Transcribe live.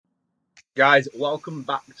Guys, welcome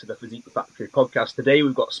back to the Physique Factory Podcast. Today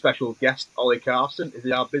we've got a special guest, Ollie Carson. He's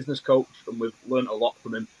our business coach and we've learned a lot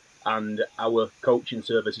from him, and our coaching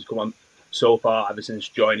service has come on so far ever since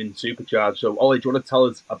joining Supercharge. So Ollie, do you want to tell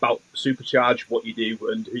us about Supercharge, what you do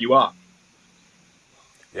and who you are?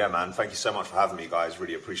 Yeah, man. Thank you so much for having me, guys.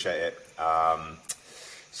 Really appreciate it.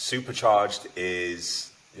 Supercharged is,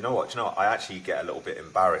 I actually get a little bit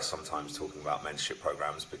embarrassed sometimes talking about mentorship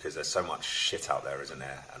programs because there's so much shit out there, isn't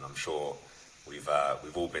there? And I'm sure we've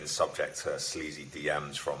all been subject to sleazy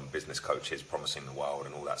DMs from business coaches promising the world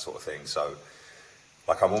and all that sort of thing. So,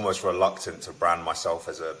 I'm almost reluctant to brand myself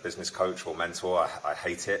as a business coach or mentor. I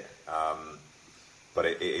hate it. But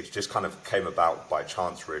it just kind of came about by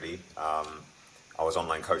chance, really. I was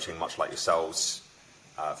online coaching, much like yourselves,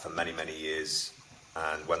 for many, many years.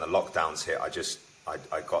 And when the lockdowns hit,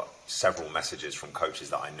 I got several messages from coaches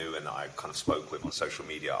that I knew and that I kind of spoke with on social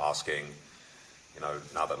media asking,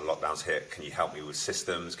 now that the lockdowns hit, can you help me with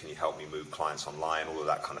systems? Can you help me move clients online? All of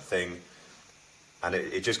that kind of thing. And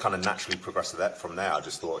it just kind of naturally progressed from there. I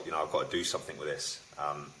just thought, I've got to do something with this.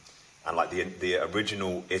 And the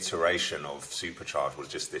original iteration of Supercharge was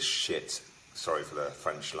just this shit. Sorry for the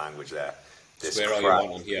French language there. This crap.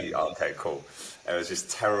 Okay, cool. It was this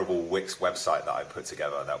terrible Wix website that I put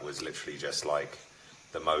together that was literally just like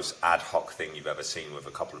the most ad hoc thing you've ever seen with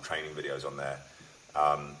a couple of training videos on there.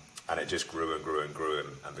 And it just grew and grew and grew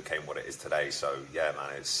and became what it is today. So yeah,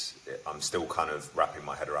 man, I'm still kind of wrapping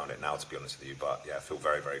my head around it now, to be honest with you. But yeah, I feel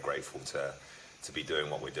very, very grateful to be doing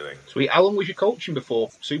what we're doing. Sweet. How long was you coaching before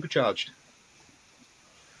Supercharged?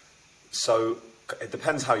 So it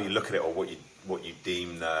depends how you look at it or what you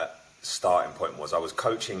deem the starting point was. I was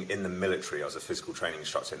coaching in the military. I was a physical training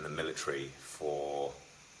instructor in the military for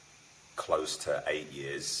close to 8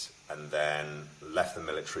 years, and then left the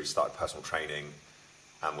military, started personal training,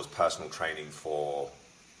 and was personal training for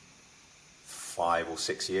 5 or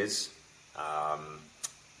 6 years.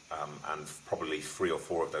 And probably 3 or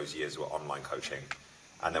 4 of those years were online coaching.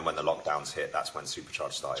 And then when the lockdowns hit, that's when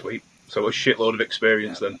Supercharge started. Sweet. So a shitload of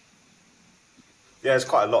experience then. Yeah, it's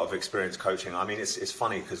quite a lot of experience coaching. I mean, it's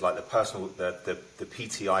funny because like the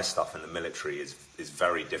PTI stuff in the military is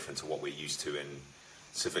very different to what we're used to in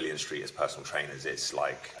civilian street as personal trainers. It's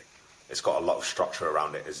got a lot of structure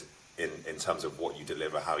around it as in terms of what you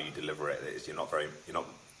deliver, how you deliver it. You're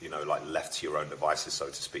not left to your own devices, so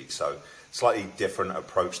to speak. So slightly different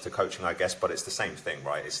approach to coaching, I guess, but it's the same thing,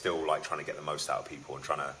 right? It's still like trying to get the most out of people and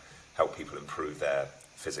trying to help people improve their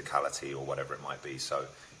physicality or whatever it might be. So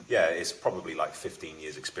yeah, it's probably like 15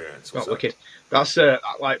 years experience. Okay, that's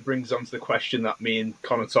brings on to the question that me and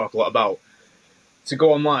Connor talk a lot about. To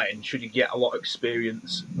go online, should you get a lot of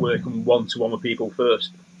experience working one-to-one with people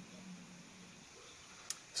first?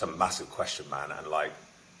 It's a massive question, man. And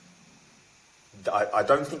I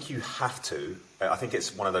don't think you have to. I think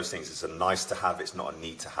it's one of those things. It's a nice to have. It's not a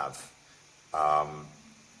need to have.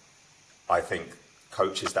 I think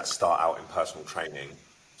coaches that start out in personal training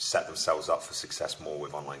set themselves up for success more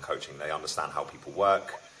with online coaching. They understand how people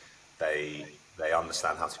work. They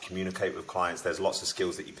understand how to communicate with clients. There's lots of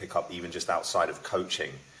skills that you pick up even just outside of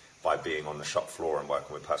coaching by being on the shop floor and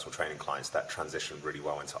working with personal training clients that transition really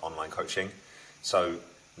well into online coaching. So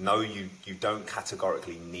no, you don't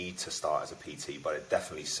categorically need to start as a PT, but it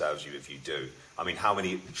definitely serves you if you do. I mean, how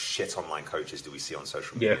many shit online coaches do we see on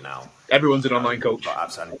social media now? Everyone's an online coach.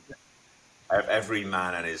 Absolutely. Every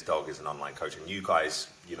man and his dog is an online coach, and you guys,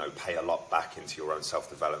 pay a lot back into your own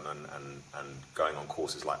self-development and going on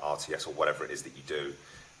courses like RTS or whatever it is that you do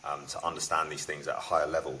to understand these things at a higher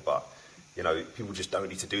level. But, people just don't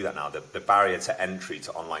need to do that now. The barrier to entry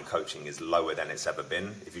to online coaching is lower than it's ever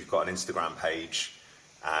been. If you've got an Instagram page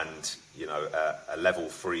and, a level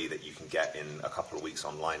 3 that you can get in a couple of weeks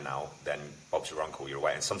online now, then Bob's your uncle, you're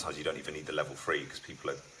away. And sometimes you don't even need the level 3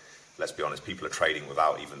 because let's be honest, people are trading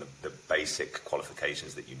without even the basic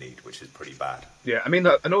qualifications that you need, which is pretty bad. Yeah, I mean,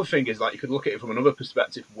 another thing is you could look at it from another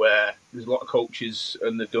perspective where there's a lot of coaches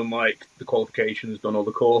and they've done the qualifications, done all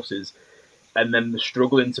the courses, and then they're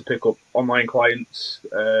struggling to pick up online clients,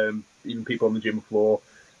 even people on the gym floor.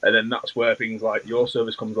 And then that's where things like your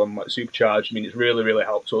service comes on, like Supercharge. I mean, it's really, really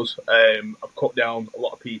helped us. I've cut down a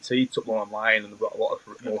lot of PT, took more online, and I've got a lot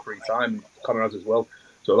of more free time. Connor has as well.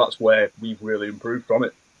 So that's where we've really improved from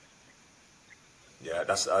it. Yeah,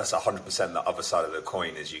 that's 100% the other side of the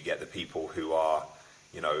coin is you get the people who are,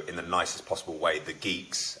 in the nicest possible way, the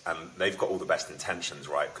geeks, and they've got all the best intentions,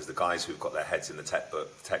 right? Because the guys who've got their heads in the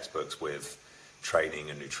textbooks with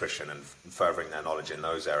training and nutrition and furthering their knowledge in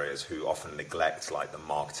those areas, who often neglect the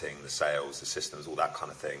marketing, the sales, the systems, all that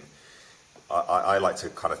kind of thing, I like to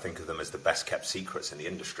kind of think of them as the best kept secrets in the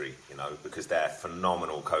industry, you know, because they're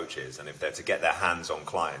phenomenal coaches, and if they're to get their hands on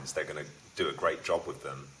clients, they're going to do a great job with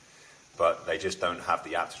them. But they just don't have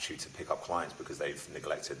the aptitude to pick up clients because they've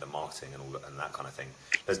neglected the marketing and that kind of thing.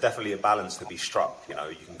 There's definitely a balance to be struck. You know,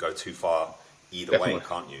 you can go too far either way,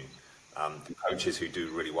 can't you? The coaches who do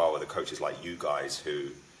really well are the coaches like you guys, who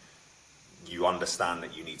you understand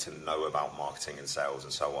that you need to know about marketing and sales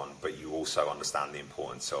and so on, but you also understand the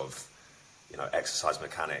importance of, you know, exercise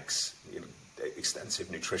mechanics, you know,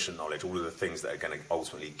 extensive nutrition knowledge, all of the things that are going to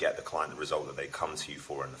ultimately get the client the result that they come to you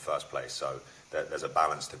for in the first place. So there's a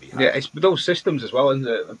balance to be had. Yeah, it's those systems as well,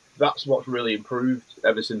 and that's what's really improved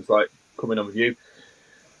ever since like coming on with you.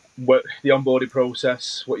 The onboarding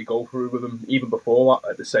process, what you go through with them, even before that,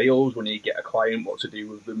 like the sales, when you get a client, what to do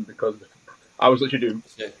with them, because I was literally doing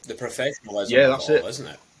the professionalism. Yeah, that's it, isn't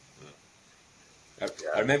it?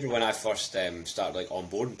 I remember when I first started like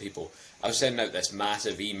onboarding people, I was sending out this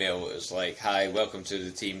massive email. It was like, "Hi, welcome to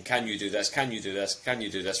the team. Can you do this? Can you do this? Can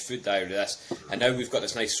you do this? Food diary, this." And now we've got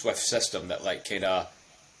this nice swift system that like kind of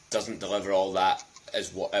doesn't deliver all that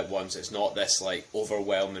at once. It's not this like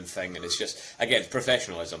overwhelming thing, and it's just, again,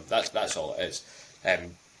 professionalism. That's all it is.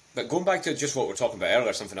 But going back to just what we were talking about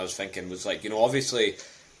earlier, something I was thinking was like, you know, obviously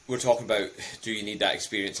we're talking about, do you need that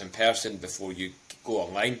experience in person before you go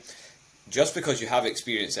online? Just because you have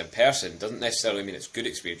experience in person doesn't necessarily mean it's good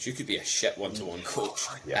experience. You could be a shit one-to-one coach,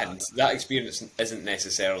 and that experience doesn't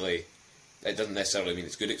necessarily mean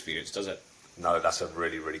it's good experience, does it? No, that's a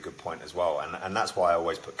really, really good point as well. And that's why I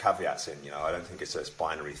always put caveats in. You know, I don't think it's this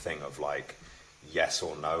binary thing of like yes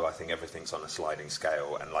or no. I think everything's on a sliding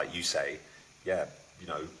scale. And like you say, yeah, you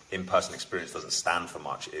know, in-person experience doesn't stand for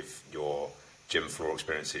much if your gym floor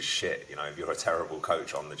experience is shit. You know, if you're a terrible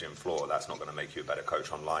coach on the gym floor, that's not going to make you a better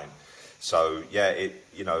coach online. So yeah,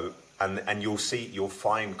 you know, and you'll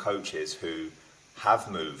find coaches who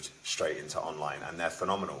have moved straight into online, and they're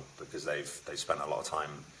phenomenal because they've spent a lot of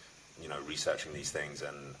time, you know, researching these things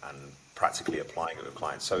and practically applying it with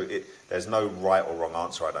clients. So there's no right or wrong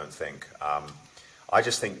answer, I don't think. I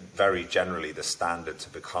just think very generally the standard to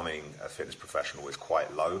becoming a fitness professional is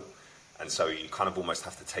quite low, and so you kind of almost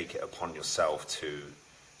have to take it upon yourself to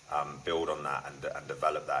build on that and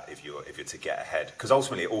develop that if you're to get ahead. Because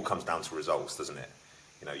ultimately it all comes down to results, doesn't it?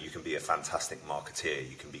 You know, you can be a fantastic marketeer,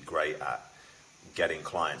 you can be great at getting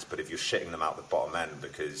clients, but if you're shitting them out the bottom end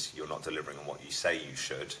because you're not delivering on what you say you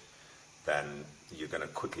should, then you're going to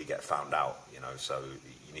quickly get found out, you know. So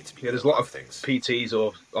you need to be there's a lot of things. PTs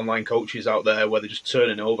or online coaches out there where they're just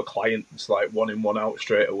turning over clients like one in, one out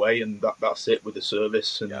straight away, and that's it with the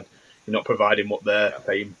service, and you're not providing what they're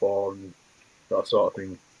paying for and that sort of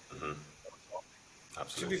thing. Mm-hmm. To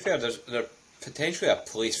Absolutely. be fair, there's potentially a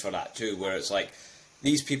place for that too, where it's like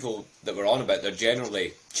these people that we're on about, they're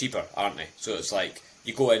generally cheaper, aren't they? So it's like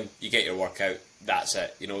you go in, you get your workout, that's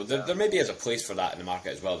it. You know, there maybe is a place for that in the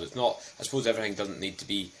market as well. There's not. I suppose everything doesn't need to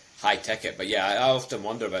be high ticket, but yeah, I often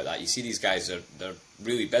wonder about that. You see these guys, they're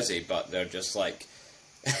really busy, but they're just like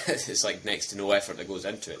it's like next to no effort that goes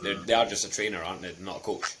into it. They are just a trainer, aren't they? Not a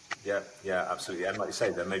coach. Yeah, absolutely. And like you say,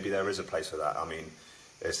 then maybe there is a place for that. I mean,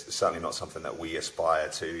 it's certainly not something that we aspire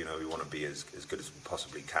to. You know, we want to be as good as we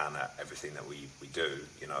possibly can at everything that we do.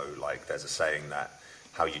 You know, like there's a saying that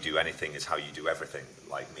how you do anything is how you do everything.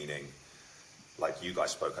 Like meaning, like you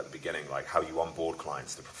guys spoke at the beginning, like how you onboard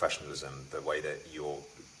clients, the professionalism, the way that you're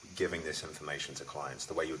giving this information to clients,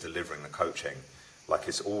 the way you're delivering the coaching. Like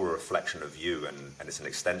it's all a reflection of you, and it's an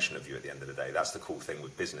extension of you at the end of the day. That's the cool thing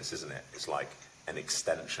with business, isn't it? It's like an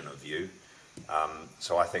extension of you.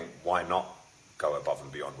 So I think, why not go above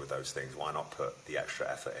and beyond with those things? Why not put the extra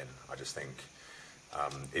effort in? I just think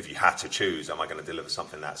if you had to choose, am I going to deliver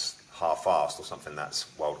something that's half-assed or something that's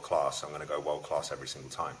world-class? I'm going to go world-class every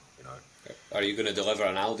single time, you know. Are you going to deliver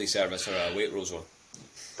an Aldi service or a Waitrose one?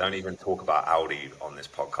 Don't even talk about Aldi on this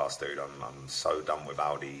podcast, dude. I'm so done with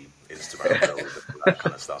Aldi, Instagram reels, that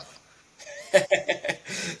kind of stuff.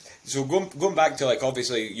 So going back to, like,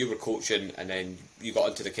 obviously you were coaching and then you got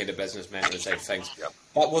into the kind of business mentoring side of things. Yep.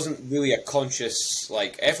 That wasn't really a conscious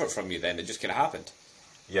like effort from you then, it just kind of happened.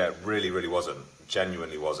 Yeah, it really, really wasn't.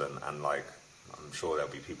 Genuinely wasn't. And like, I'm sure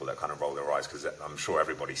there'll be people that kind of roll their eyes because I'm sure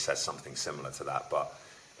everybody says something similar to that, but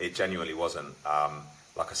it genuinely wasn't.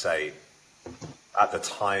 Like I say, at the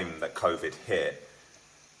time that COVID hit,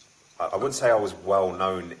 I wouldn't say I was well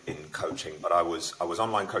known in coaching, but I was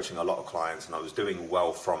online coaching a lot of clients and I was doing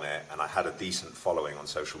well from it, and I had a decent following on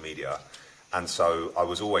social media. And so I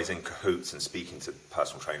was always in cahoots and speaking to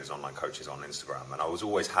personal trainers, online coaches on Instagram. And I was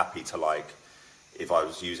always happy to, like, if I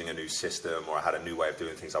was using a new system or I had a new way of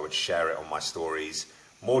doing things, I would share it on my stories,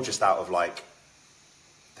 more just out of like,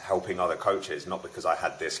 helping other coaches, not because I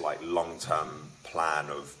had this like long-term plan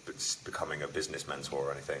of becoming a business mentor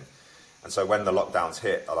or anything. And so when the lockdowns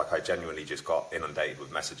hit, like I genuinely just got inundated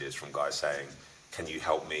with messages from guys saying, can you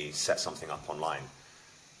help me set something up online?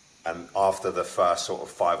 And after the first sort of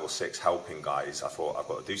 5 or 6 helping guys, I thought I've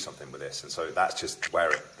got to do something with this. And so that's just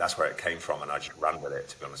where it came from, and I just ran with it,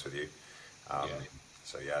 to be honest with you.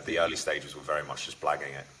 So yeah, the early stages were very much just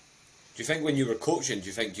blagging it. Do you think when you were coaching, do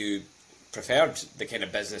you think you preferred the kind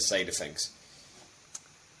of business side of things?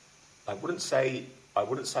 I wouldn't say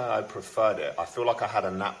I preferred it. I feel like I had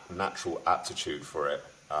a natural aptitude for it.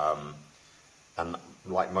 And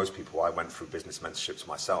like most people, I went through business mentorships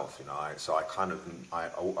myself, you know. I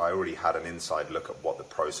already had an inside look at what the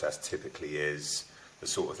process typically is, the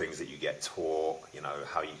sort of things that you get taught, you know,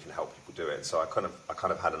 how you can help people do it. So I kind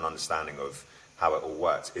of had an understanding of how it all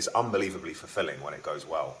works. It's unbelievably fulfilling when it goes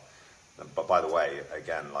well. But by the way,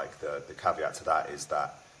 again, like the caveat to that is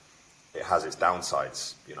that it has its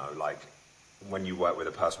downsides, you know, like when you work with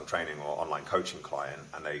a personal training or online coaching client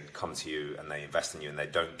and they come to you and they invest in you and they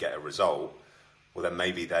don't get a result, well, then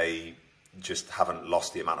maybe they just haven't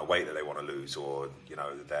lost the amount of weight that they want to lose, or, you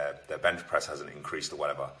know, their bench press hasn't increased or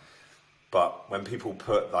whatever. But when people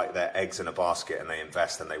put like their eggs in a basket and they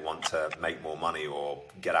invest and they want to make more money or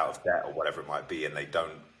get out of debt or whatever it might be, and they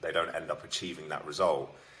don't end up achieving that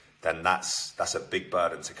result, then that's a big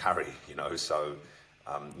burden to carry, you know. So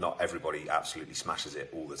not everybody absolutely smashes it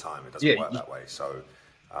all the time. It doesn't work that way. So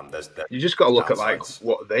there's you just got to look at like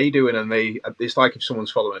what they doing, and it's like if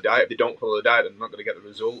someone's following a diet, if they don't follow the diet, they're not going to get the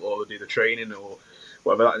result, or they do the training or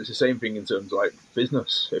whatever. It's the same thing in terms of like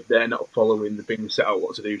business. If they're not following the things set out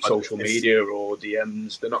what to do, social media or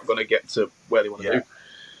DMs, they're not going to get to where they want to do.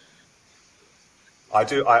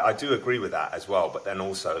 I do agree with that as well, but then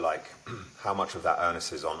also like how much of that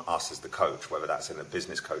onus is on us as the coach, whether that's in a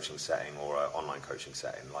business coaching setting or an online coaching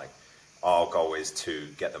setting. Like our goal is to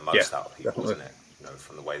get the most out of people, definitely. Isn't it? You know,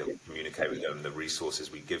 from the way that we communicate with them, the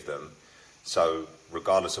resources we give them. So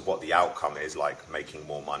regardless of what the outcome is, like making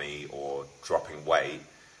more money or dropping weight,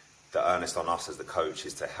 the onus on us as the coach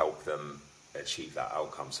is to help them achieve that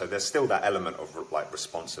outcome. So there's still that element of like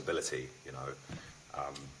responsibility, you know.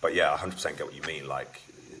 But yeah, 100% get what you mean. Like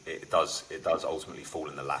it does ultimately fall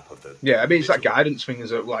in the lap of the. Yeah, I mean, it's that guidance thing.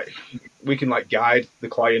 Is that like we can like guide the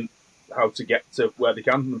client how to get to where they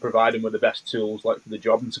can and provide them with the best tools like for the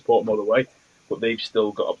job and support them all the way. But they've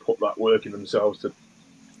still got to put that work in themselves to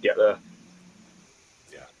get there.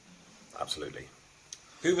 Yeah, absolutely.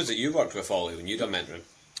 Who was it you worked with, Ollie, when you done mentoring?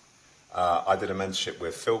 I did a mentorship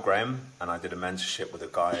with Phil Graham, and I did a mentorship with a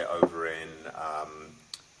guy over in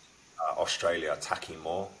Australia, Taki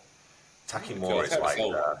Moore. Taki Moore is like...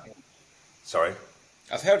 sorry?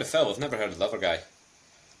 I've heard of Phil, I've never heard of the other guy.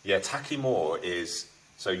 Yeah, Taki Moore is...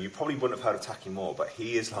 So you probably wouldn't have heard of Taki Moore, but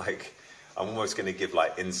he is like... I'm almost going to give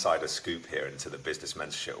like insider scoop here into the business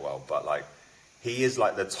mentorship world, but like he is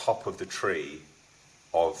like the top of the tree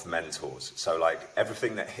of mentors. So like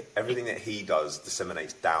everything that he does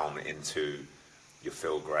disseminates down into your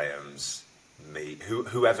Phil Grahams, me,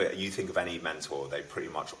 whoever you think of any mentor, they pretty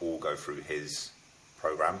much all go through his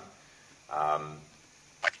program,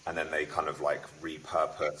 and then they kind of like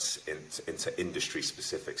repurpose into industry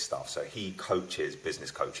specific stuff. So he coaches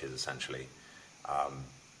business coaches essentially.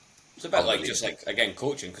 It's a bit like just like, again,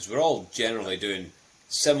 coaching, because we're all generally doing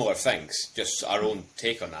similar things, just our own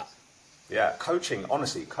take on that. Yeah, coaching,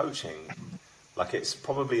 honestly, like it's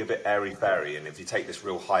probably a bit airy-fairy, and if you take this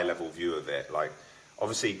real high-level view of it, like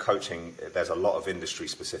obviously coaching, there's a lot of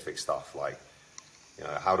industry-specific stuff, like, you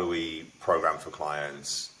know, how do we program for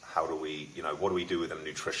clients? How do we, you know, what do we do with them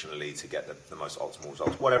nutritionally to get the most optimal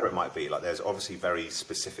results? Whatever it might be, like there's obviously very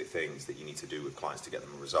specific things that you need to do with clients to get them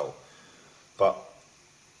a result. But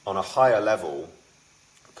on a higher level,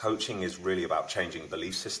 coaching is really about changing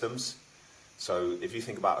belief systems. So if you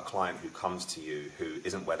think about a client who comes to you who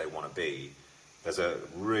isn't where they want to be, there's a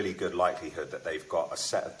really good likelihood that they've got a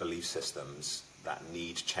set of belief systems that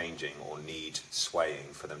need changing or need swaying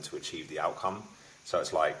for them to achieve the outcome. So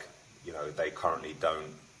it's like, you know, they currently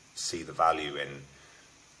don't see the value in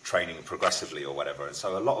training progressively or whatever. And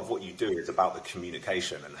so a lot of what you do is about the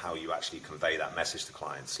communication and how you actually convey that message to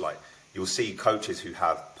clients. Like you'll see coaches who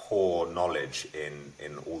have poor knowledge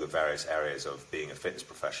in all the various areas of being a fitness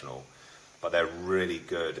professional, but they're really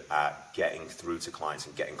good at getting through to clients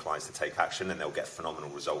and getting clients to take action, and they'll get phenomenal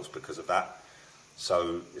results because of that.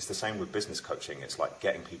 So it's the same with business coaching. It's like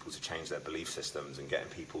getting people to change their belief systems and getting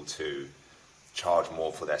people to charge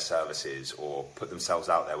more for their services or put themselves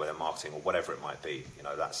out there with their marketing or whatever it might be. You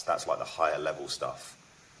know, that's like the higher level stuff.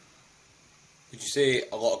 Would you say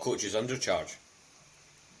a lot of coaches undercharge?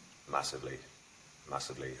 Massively.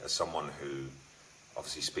 massively. As someone who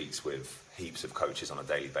obviously speaks with heaps of coaches on a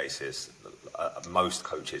daily basis, most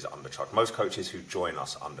coaches undercharge. Most coaches who join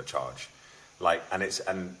us undercharge.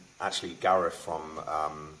 And actually Gareth from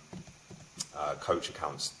Coach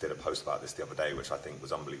Accounts did a post about this the other day, which I think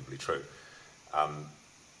was unbelievably true.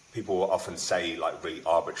 People will often say like really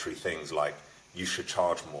arbitrary things like, you should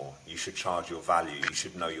charge more, you should charge your value, you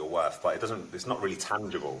should know your worth, but it's not really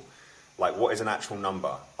tangible. Like, what is an actual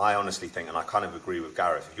number? I honestly think, and I kind of agree with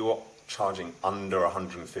Gareth, if you're charging under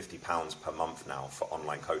 £150 per month now for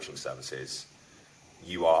online coaching services,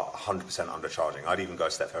 you are 100% undercharging. I'd even go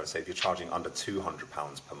a step further and say if you're charging under £200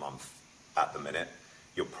 per month at the minute,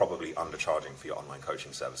 you're probably undercharging for your online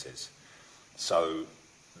coaching services. So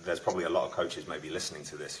there's probably a lot of coaches maybe listening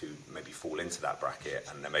to this who maybe fall into that bracket,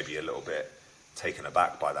 and they're maybe a little bit taken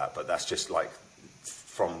aback by that, but that's just like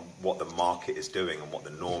from what the market is doing and what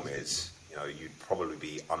the norm is. You know, you'd probably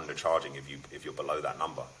be undercharging if you're below that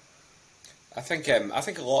number. I think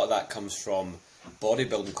a lot of that comes from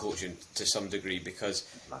bodybuilding coaching to some degree, because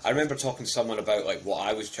I remember talking to someone about like what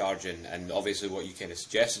I was charging, and obviously what you kind of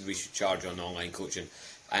suggested we should charge on online coaching,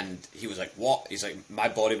 and he was like, what? He's like, my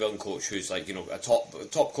bodybuilding coach, who's like, you know, a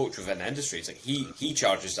top coach within the industry, he's like, he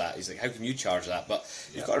charges that. He's like, how can you charge that? But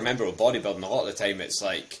you've got to remember with bodybuilding, a lot of the time it's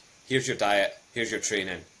like, here's your diet, here's your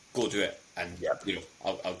training, go do it, and you know,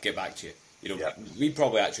 I'll get back to you. You know, we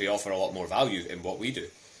probably actually offer a lot more value in what we do.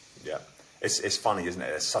 Yeah. It's funny, isn't it?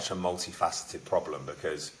 It's such a multifaceted problem,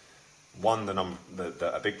 because one,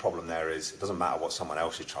 a big problem there is it doesn't matter what someone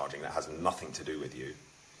else is charging, that has nothing to do with you.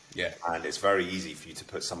 Yeah. And it's very easy for you to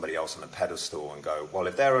put somebody else on a pedestal and go, well,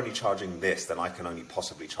 if they're only charging this, then I can only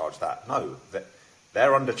possibly charge that. No,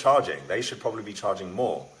 they're undercharging. They should probably be charging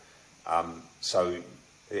more. So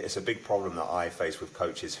it's a big problem that I face with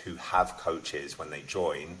coaches who have coaches when they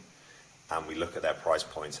join, and we look at their price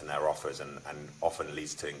points and their offers, and often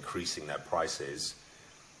leads to increasing their prices.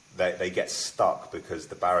 They get stuck because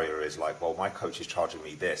the barrier is like, well, my coach is charging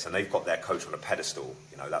me this, and they've got their coach on a pedestal.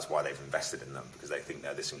 You know, that's why they've invested in them, because they think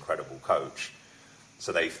they're this incredible coach.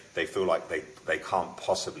 So they feel like they can't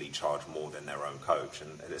possibly charge more than their own coach,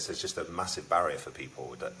 and it's just a massive barrier for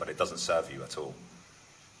people, but it doesn't serve you at all.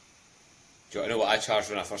 Do you want to know what I charged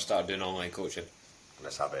when I first started doing online coaching?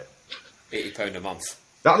 Let's have it. £80 a month.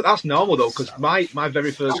 That's normal though, because my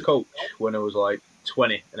very first coach, when I was like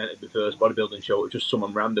 20 and entered the first bodybuilding show, it was just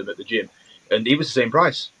someone random at the gym, and he was the same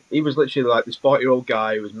price. He was literally like this 40-year-old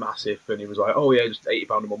guy who was massive, and he was like, oh yeah, just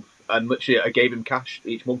 £80 a month, and literally I gave him cash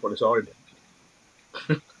each month when I saw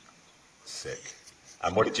him. Sick.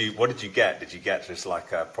 And what did you get? Did you get just like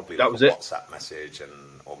probably that like was a it. WhatsApp message,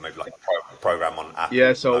 or maybe like a program on Apple?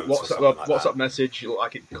 Yeah, so WhatsApp message,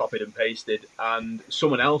 like it copied and pasted, and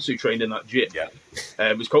someone else who trained in that gym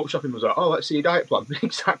was coach shopping, was like, oh, let's see your diet plan.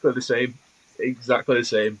 Exactly the same. Exactly the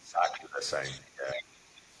same. Yeah.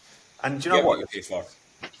 And do you know what?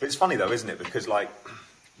 It's funny though, isn't it? Because like,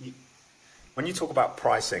 when you talk about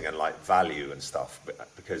pricing and like value and stuff,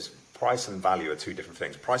 because price and value are two different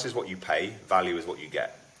things. Price is what you pay, value is what you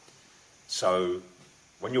get. So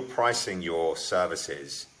when you're pricing your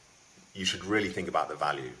services, you should really think about the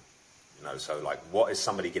value. You know, so like, what is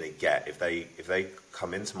somebody going to get if they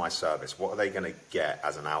come into my service? What are they going to get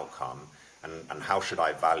as an outcome, and how should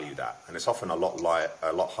I value that? And it's often a lot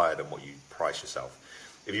higher than what you price yourself.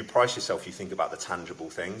 If you price yourself, you think about the tangible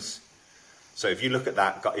things. So if you look at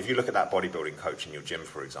that bodybuilding coach in your gym,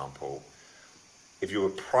 for example, if you were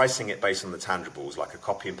pricing it based on the tangibles, like a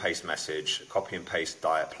copy and paste message, a copy and paste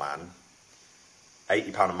diet plan,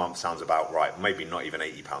 £80 a month sounds about right. Maybe not even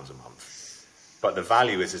 £80 a month. But the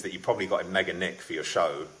value is that you probably got a mega nick for your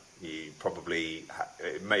show. You probably,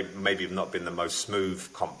 maybe have not been the most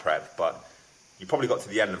smooth comp prep, but you probably got to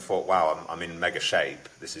the end and thought, wow, I'm in mega shape.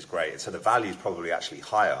 This is great. So the value is probably actually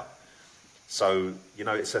higher. So, you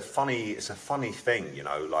know, it's a funny thing, you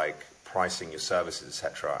know, like pricing your services,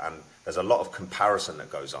 etc. And there's a lot of comparison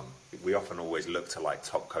that goes on. We often always look to like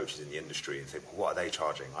top coaches in the industry and think, well, what are they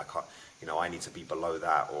charging? I can't, you know, I need to be below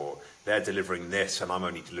that, or they're delivering this and I'm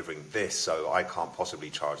only delivering this, so I can't possibly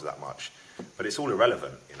charge that much. But it's all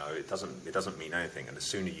irrelevant, you know. It doesn't mean anything. And the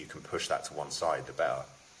sooner you can push that to one side, the better.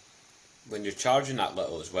 When you're charging that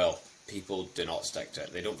little as well, people do not stick to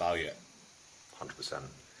it. They don't value it. 100%.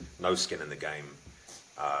 No skin in the game.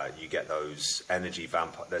 You get those energy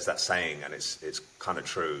vampire. There's that saying, and it's kind of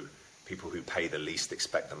true. People who pay the least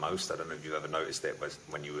expect the most. I don't know if you've ever noticed it, but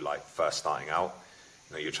when you were like first starting out,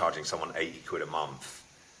 you know, you're charging someone 80 quid a month,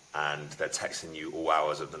 and they're texting you all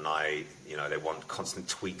hours of the night. You know, they want constant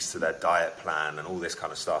tweaks to their diet plan and all this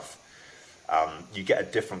kind of stuff. You get a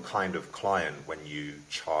different kind of client when you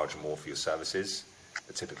charge more for your services.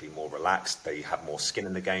 are typically more relaxed. They have more skin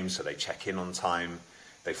in the game, so they check in on time.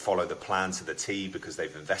 They follow the plan to the T because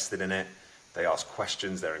they've invested in it. They ask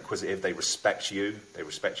questions. They're inquisitive. They respect you. They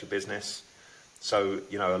respect your business. So,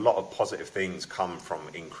 you know, a lot of positive things come from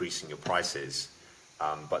increasing your prices,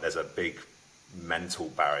 but there's a big mental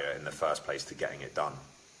barrier in the first place to getting it done.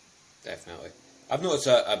 Definitely. I've noticed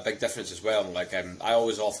a big difference as well. Like, I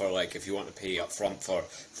always offer, like, if you want to pay up front for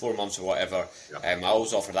 4 months or whatever, I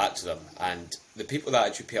always offer that to them. And the people that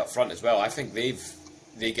actually pay up front as well, I think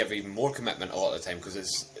they give even more commitment a lot of the time,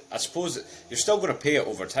 because I suppose you're still going to pay it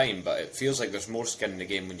over time, but it feels like there's more skin in the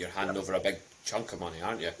game when you're handing over a big chunk of money,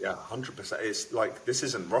 aren't you? Yeah, 100%. It's like, this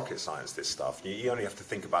isn't rocket science, this stuff. You only have to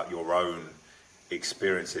think about your own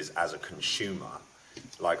experiences as a consumer.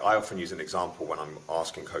 Like, I often use an example when I'm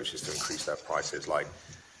asking coaches to increase their prices. Like,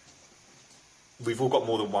 we've all got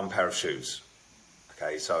more than one pair of shoes.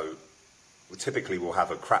 Okay, so typically we'll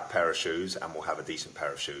have a crap pair of shoes and we'll have a decent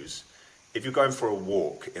pair of shoes. If you're going for a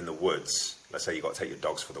walk in the woods, let's say you've got to take your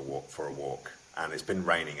dogs for a walk, and it's been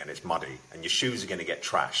raining and it's muddy, and your shoes are going to get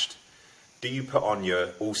trashed. Do you put on your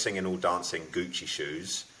all singing, all dancing Gucci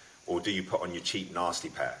shoes, or do you put on your cheap, nasty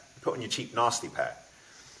pair? You put on your cheap, nasty pair.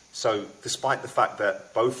 So despite the fact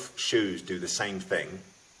that both shoes do the same thing,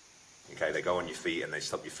 okay, they go on your feet and they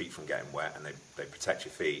stop your feet from getting wet and they protect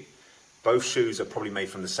your feet, both shoes are probably made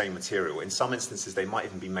from the same material. In some instances, they might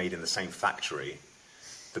even be made in the same factory.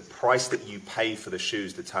 The price that you pay for the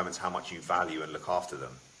shoes determines how much you value and look after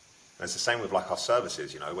them. And it's the same with, like, our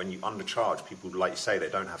services. You know, when you undercharge, people, like you say, they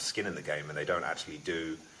don't have skin in the game and they don't actually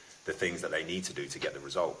do the things that they need to do to get the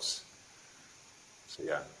results. So,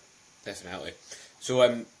 yeah. Definitely.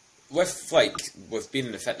 So, with being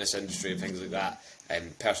in the fitness industry and things like that,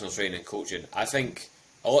 personal training, coaching, I think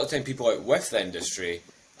a lot of time people out with the industry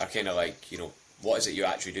are kind of like, you know, what is it you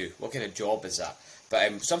actually do? What kind of job is that?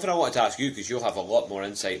 But something I wanted to ask you, because you'll have a lot more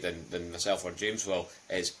insight than myself or James will,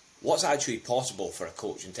 is what's actually possible for a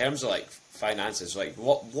coach in terms of, like, finances? Like,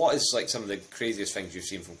 what is, like, some of the craziest things you've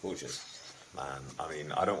seen from coaches? Man, I mean,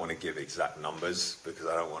 I don't want to give exact numbers because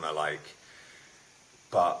I don't want to, like,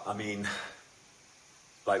 but I mean,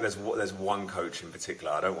 like, there's one coach in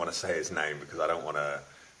particular. I don't want to say his name because I don't want to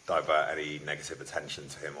divert any negative attention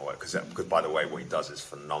to him, or because by the way, what he does is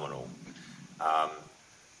phenomenal.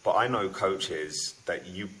 But I know coaches that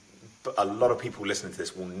a lot of people listening to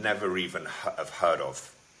this will never even have heard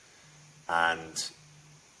of, and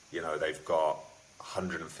you know, they've got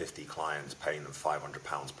 150 clients paying them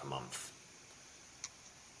 £500 per month.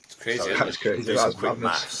 It's crazy. So that's crazy. Do some quick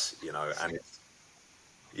maths, you know, and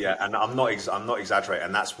yeah, and I'm not exaggerating,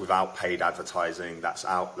 and that's without paid advertising. That's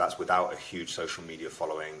without a huge social media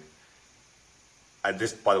following. And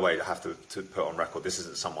this, by the way, I have to put on record, this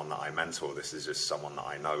isn't someone that I mentor. This is just someone that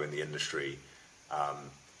I know in the industry.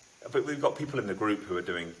 But we've got people in the group who are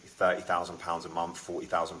doing £30,000 a month,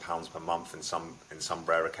 £40,000 per month in some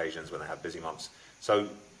rare occasions when they have busy months. So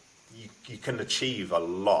you can achieve a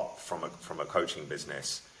lot from a coaching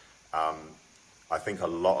business. I think a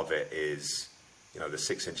lot of it is, you know, the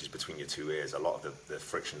 6 inches between your two ears. A lot of the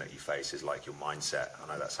friction that you face is like your mindset.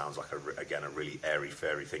 I know that sounds like a really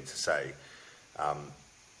airy-fairy thing to say,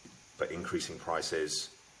 but increasing prices,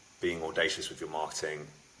 being audacious with your marketing,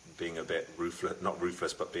 being a bit ruthless, not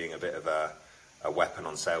ruthless, but being a bit of a weapon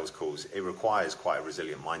on sales calls, it requires quite a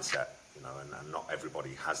resilient mindset, you know, and not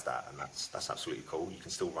everybody has that, and that's absolutely cool. You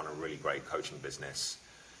can still run a really great coaching business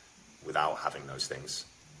without having those things,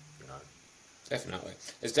 you know. Definitely.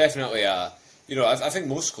 It's definitely you know, I think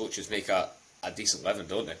most coaches make a decent living,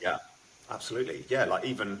 don't they? Yeah, absolutely. Yeah, like,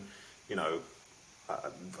 even, you know,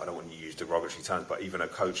 I don't want to use derogatory terms, but even a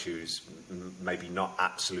coach who's maybe not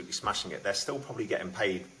absolutely smashing it, they're still probably getting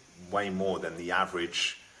paid way more than the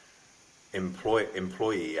average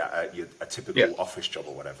employee at a typical office job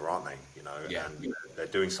or whatever, aren't they? You know, and they're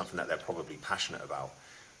doing something that they're probably passionate about.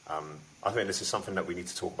 I think this is something that we need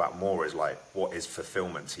to talk about more, is like, what is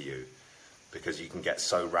fulfillment to you? Because you can get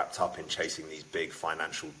so wrapped up in chasing these big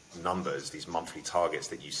financial numbers, these monthly targets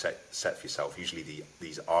that you set for yourself, usually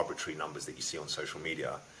these arbitrary numbers that you see on social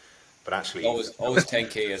media. But actually, always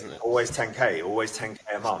 10k, isn't it? Always 10k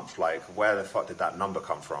a month. Like, where the fuck did that number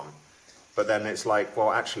come from? But then it's like,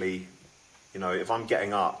 well, actually, you know, if I'm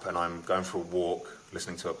getting up and I'm going for a walk,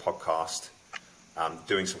 listening to a podcast,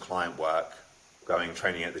 doing some client work,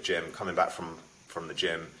 training at the gym, coming back from the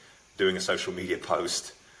gym, doing a social media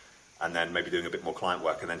post, and then maybe doing a bit more client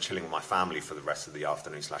work, and then chilling with my family for the rest of the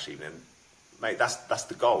afternoon / evening, mate, that's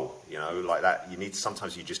the goal, you know, like that.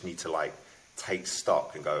 Sometimes you just need to, like, take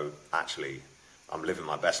stock and go, actually, I'm living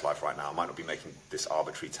my best life right now. I might not be making this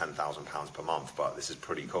arbitrary £10,000 per month, but this is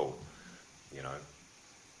pretty cool, you know.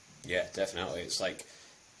 Yeah, definitely. It's like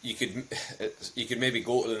you could maybe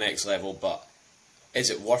go to the next level, but is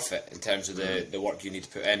it worth it in terms of the work you need to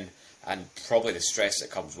put in and probably the stress that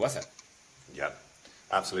comes with it? Yeah,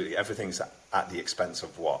 absolutely. Everything's at the expense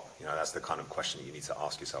of what? You know, that's the kind of question that you need to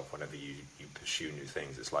ask yourself whenever you pursue new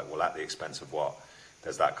things. It's like, well, at the expense of what?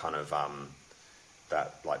 There's that kind of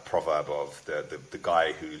that like proverb of the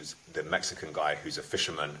guy who's the Mexican guy who's a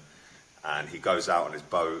fisherman, and he goes out on his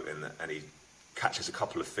boat and he catches a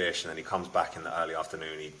couple of fish, and then he comes back in the early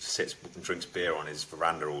afternoon. He sits and drinks beer on his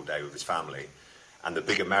veranda all day with his family. And the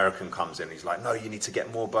big American comes in, he's like, no, you need to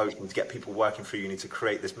get more boats, you need to get people working for you, you need to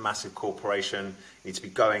create this massive corporation, you need to be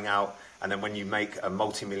going out, and then when you make a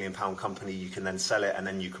multi-million pound company, you can then sell it, and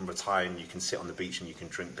then you can retire, and you can sit on the beach, and you can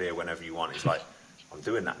drink beer whenever you want. It's like, I'm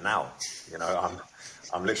doing that now, you know,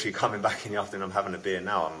 I'm literally coming back in the afternoon, I'm having a beer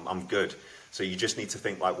now, I'm good. So you just need to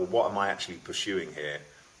think like, well, what am I actually pursuing here,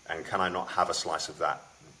 and can I not have a slice of that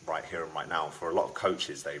right here and right now? For a lot of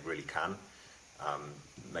coaches, they really can.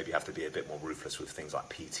 Maybe you have to be a bit more ruthless with things like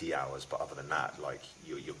PT hours, but other than that, like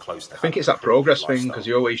you're close to. I think it's that progress thing, because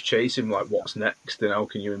you're always chasing like what's next and how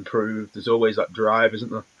can you improve. There's always that drive, isn't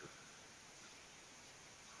there?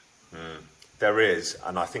 There is,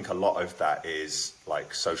 and I think a lot of that is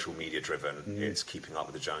like social media driven. It's keeping up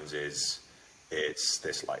with the Joneses. It's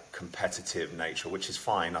this like competitive nature, which is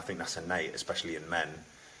fine. I think that's innate, especially in men.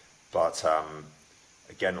 But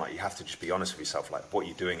again, like you have to just be honest with yourself. Like, what are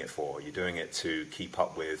you doing it for? Are you doing it to keep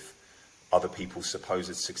up with other people's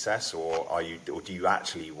supposed success, or do you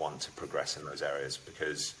actually want to progress in those areas?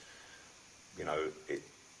 Because, you know,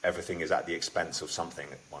 everything is at the expense of something.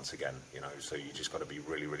 Once again, you know, so you just got to be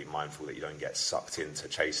really, really mindful that you don't get sucked into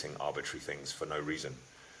chasing arbitrary things for no reason.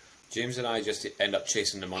 James and I just end up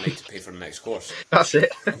chasing the money to pay for the next course. That's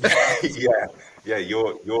it. yeah.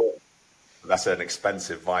 You're. That's an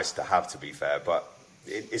expensive vice to have, to be fair, but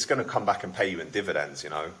it's going to come back and pay you in dividends, you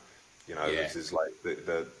know. This is like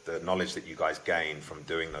the knowledge that you guys gain from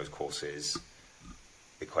doing those courses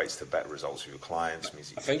equates to better results for your clients.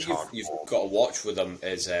 Means I think you've got to watch with them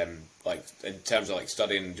is like in terms of like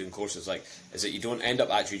studying and doing courses, like is that you don't end up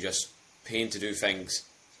actually just paying to do things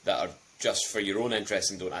that are just for your own interest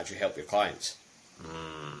and don't actually help your clients.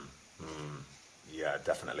 Yeah,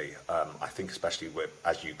 definitely. I think especially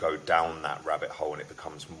as you go down that rabbit hole and it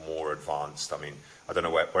becomes more advanced. I mean, I don't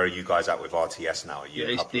know where are you guys at with RTS now?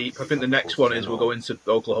 It's deep. I think the next one is we're going to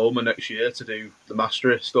Oklahoma next year to do the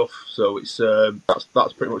mastery stuff. So it's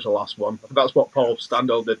that's pretty much the last one. I think that's what Paul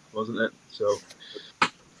Standell did, wasn't it? So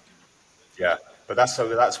yeah, but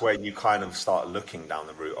that's where you kind of start looking down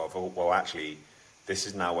the route of, oh, well, actually, this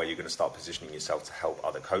is now where you're going to start positioning yourself to help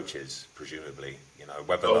other coaches, presumably, you know,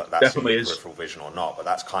 whether that's in your peripheral vision or not, but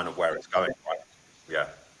that's kind of where it's going, right? Yeah.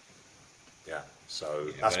 So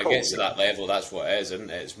that's when cool. It gets to that level, that's what it is, isn't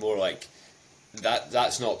it? It's more like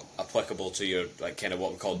that's not applicable to your like kind of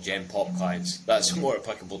what we call Gen Pop clients. That's more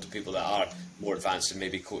applicable to people that are more advanced and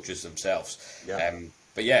maybe coaches themselves. Yeah.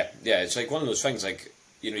 But yeah, it's like one of those things. Like,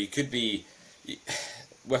 you know, you could be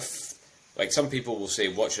with. Like, some people will say,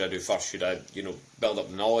 what should I do first? Should I, you know, build up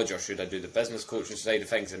the knowledge, or should I do the business coaching side of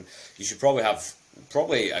things? And you should probably have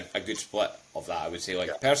a good split of that, I would say.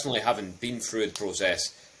 Like, personally, having been through the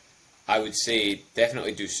process, I would say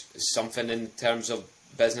definitely do something in terms of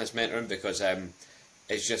business mentoring, because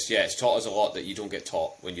it's just, it's taught us a lot that you don't get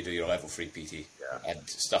taught when you do your level 3 PT and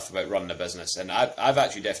stuff about running a business. And I've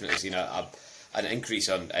actually definitely seen an increase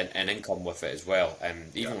in income with it as well.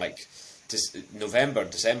 Even like November,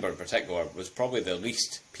 December in particular was probably the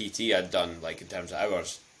least PT I'd done, like in terms of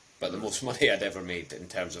hours, but the most money I'd ever made in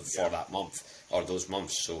terms of for that month or those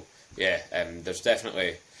months. So there's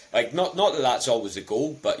definitely like not that that's always the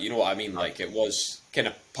goal, but you know what I mean. Like, it was kind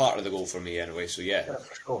of part of the goal for me anyway. So yeah,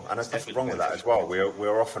 for sure. And there's nothing wrong with that as well.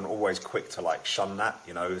 We're often always quick to like shun that.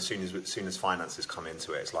 You know, as soon as finances come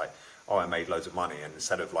into it, it's like, oh, I made loads of money, and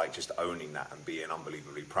instead of like just owning that and being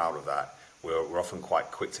unbelievably proud of that, we're often quite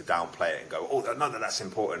quick to downplay it and go, oh, no, that's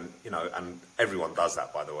important, you know, and everyone does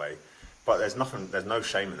that, by the way. But there's no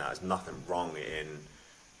shame in that. There's nothing wrong in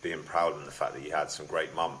being proud of the fact that you had some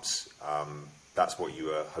great months. That's what you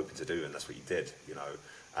were hoping to do, and that's what you did, you know.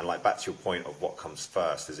 And like, back to your point of what comes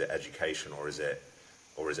first, is it education or is it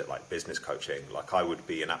like business coaching? Like, I would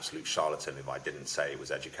be an absolute charlatan if I didn't say it was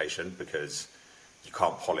education, because you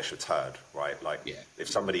can't polish a turd, right? Like, if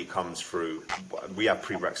somebody comes through, we have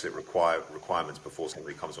prerequisite requirements before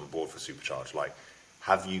somebody comes on board for Supercharge. Like,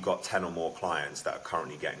 have you got 10 or more clients that are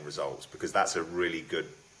currently getting results? Because that's a really good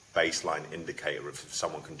baseline indicator of if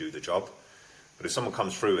someone can do the job. But if someone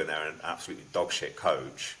comes through and they're an absolutely dog shit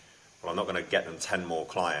coach, well, I'm not going to get them 10 more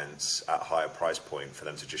clients at a higher price point for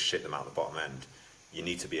them to just shit them out the bottom end. you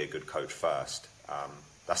need to be a good coach first.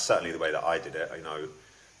 That's certainly the way that I did it. You know,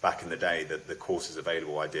 back in the day, the courses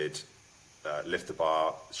available, I did Lift the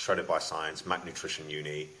Bar, Shredded by Science, Mac Nutrition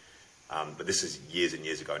Uni. But this is years and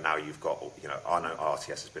years ago. Now you've got, you know, I know RTS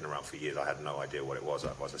has been around for years. I had no idea what it was.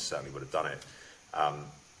 Otherwise, I certainly would have done it.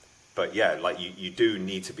 But yeah, like you do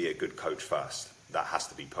need to be a good coach first. That has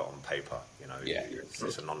to be put on paper. You know,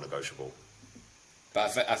 it's a non-negotiable.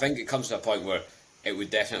 But I think it comes to a point where it would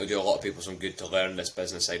definitely do a lot of people some good to learn this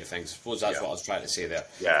business side of things. I suppose that's what I was trying to say there.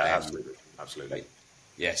 Yeah, absolutely. Like,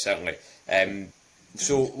 yeah, certainly.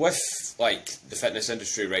 So with like the fitness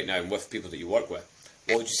industry right now and with people that you work with,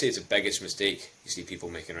 what would you say is the biggest mistake you see people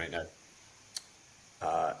making right now?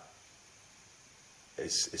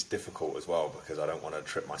 It's difficult as well because I don't want to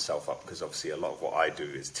trip myself up, because obviously a lot of what I do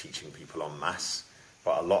is teaching people en masse,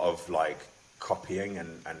 but a lot of like copying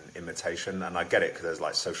and imitation, and I get it because there's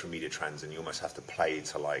like social media trends and you almost have to play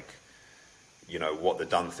to like, you know, what the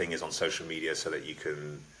done thing is on social media so that you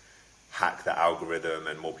can hack the algorithm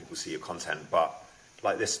and more people see your content. But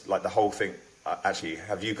like this, like the whole thing, actually,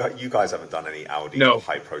 have you guys haven't done any Aldi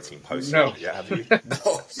high protein posts? No. Yeah, have you?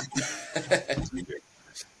 No.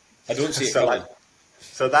 I don't see it.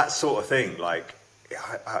 So that sort of thing, like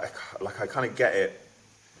I kind of get it,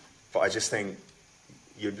 but I just think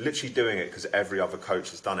you're literally doing it because every other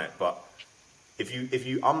coach has done it. But if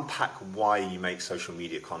you unpack why you make social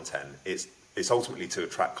media content, it's ultimately to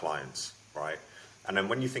attract clients, right? And then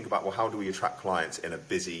when you think about, well, how do we attract clients in a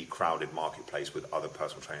busy, crowded marketplace with other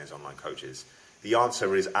personal trainers, online coaches? The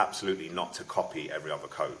answer is absolutely not to copy every other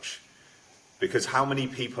coach. Because how many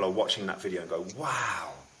people are watching that video and go,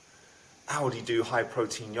 wow, Aldi do high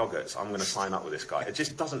protein yogurts, I'm going to sign up with this guy. It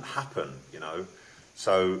just doesn't happen, you know?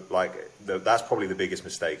 So like that's probably the biggest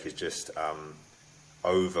mistake, is just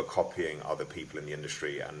over copying other people in the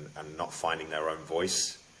industry and not finding their own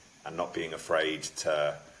voice and not being afraid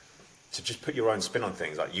to just put your own spin on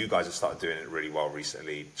things. Like you guys have started doing it really well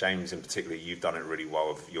recently. James in particular, you've done it really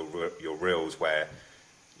well with your reels, where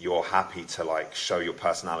you're happy to like show your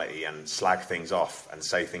personality and slag things off and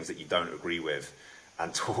say things that you don't agree with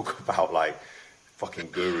and talk about like fucking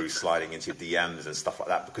gurus sliding into your DMs and stuff like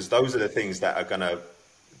that, because those are the things that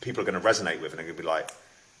people are gonna resonate with and they're gonna be like,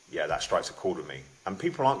 yeah, that strikes a chord with me. And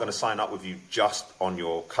people aren't gonna sign up with you just on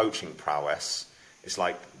your coaching prowess. It's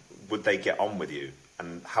like, would they get on with you?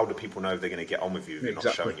 And how do people know they're going to get on with you if you're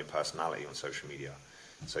not showing your personality on social media?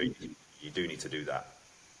 So you do need to do that.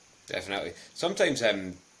 Definitely. Sometimes,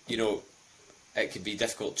 you know, it could be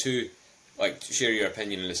difficult to share your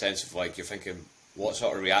opinion in the sense of like you're thinking, what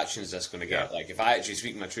sort of reaction is this going to get? Yeah. Like if I actually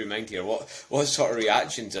speak my true mind here, what sort of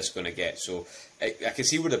reaction is this going to get? So I can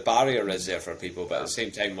see where the barrier is there for people, but at the same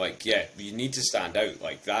time, like, yeah, you need to stand out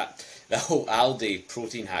like that. The whole Aldi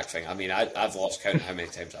protein hack thing. I mean, I've lost count of how many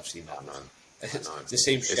times I've seen that. I know. It's the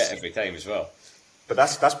same shit every time as well. But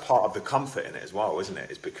that's part of the comfort in it as well, isn't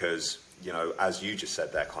it? It's because, you know, as you just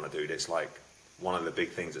said there, Connor, dude, it's like one of the big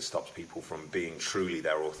things that stops people from being truly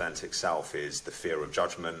their authentic self is the fear of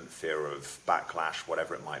judgment, fear of backlash,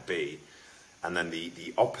 whatever it might be. And then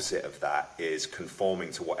the opposite of that is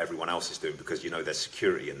conforming to what everyone else is doing, because, you know, there's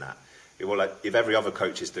security in that. If every other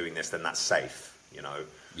coach is doing this, then that's safe, you know?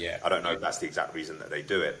 Yeah. I don't know if that's the exact reason that they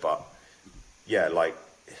do it, but yeah, like,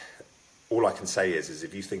 all I can say is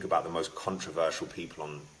if you think about the most controversial people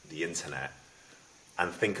on the internet and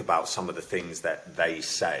think about some of the things that they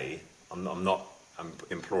say, I'm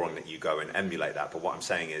imploring that you go and emulate that, but what I'm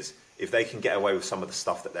saying is if they can get away with some of the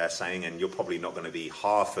stuff that they're saying, and you're probably not going to be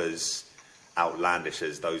half as outlandish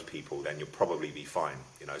as those people, then you'll probably be fine,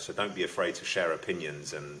 you know? So don't be afraid to share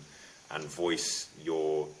opinions and voice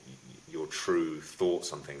your true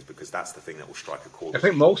thoughts on things, because that's the thing that will strike a chord. I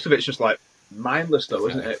think most of it's just like mindless though,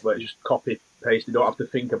 isn't it? Where it's just copy paste. You don't have to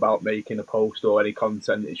think about making a post or any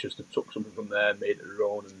content. It's just took something from there, made it their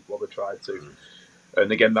own, and what they tried to.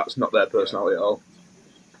 And again, that's not their personality at all.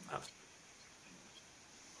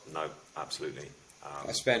 No, absolutely.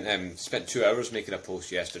 I spent 2 hours making a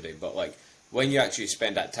post yesterday, but like when you actually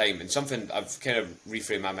spend that time, and something I've kind of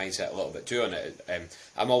reframed my mindset a little bit too on it.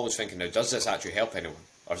 I'm always thinking now, does this actually help anyone,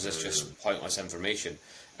 or is this just pointless information?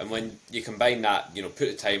 And when you combine that, you know, put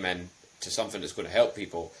the time in to something that's going to help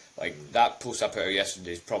people, like that post I put out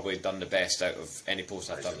yesterday has probably done the best out of any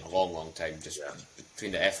post I've done in a long, long time, just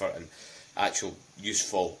between the effort and actual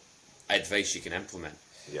useful advice you can implement.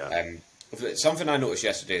 Something I noticed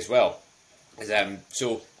yesterday as well is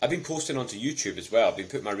so I've been posting onto YouTube as well. I've been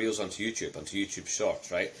putting my reels onto YouTube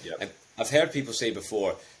Shorts, right? And I've heard people say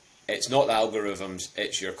before, it's not the algorithms,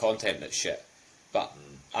 it's your content that's shit. But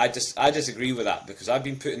I disagree with that, because I've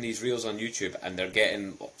been putting these reels on YouTube and they're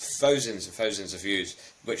getting thousands and thousands of views,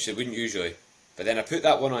 which they wouldn't usually. But But then I put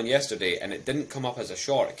that one on yesterday, and it didn't come up as a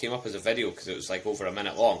short. It came up as a video because it was like over a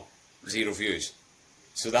minute long. 0 views.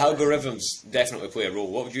 So the algorithms definitely play a role.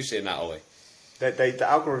 What would you say in that, Ollie? The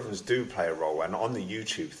algorithms do play a role, and on the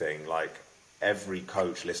YouTube thing, like every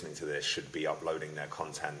coach listening to this should be uploading their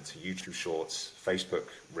content to YouTube Shorts, Facebook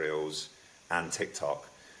Reels, and TikTok,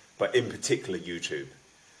 but in particular YouTube.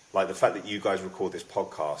 Like the fact that you guys record this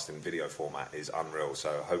podcast in video format is unreal. So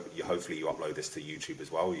hopefully you upload this to YouTube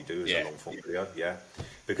as well. You do as a long form video, yeah.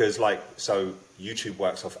 Because so YouTube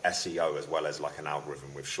works off SEO as well as like an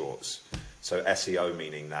algorithm with Shorts. So SEO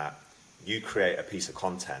meaning that you create a piece of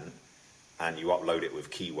content and you upload it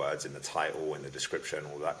with keywords in the title, in the description,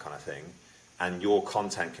 all that kind of thing. And your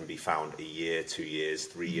content can be found a year, 2 years,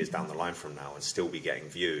 3 years down the line from now and still be getting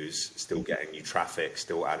views, still getting you traffic,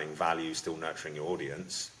 still adding value, still nurturing your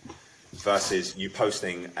audience, versus you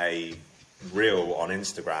posting a reel on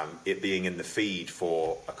Instagram, it being in the feed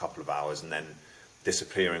for a couple of hours and then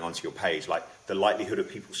disappearing onto your page. Like the likelihood of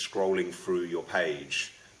people scrolling through your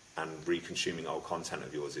page and reconsuming old content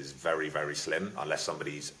of yours is very, very slim unless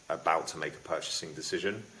somebody's about to make a purchasing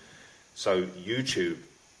decision. So YouTube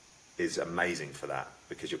is amazing for that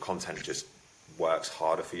because your content just works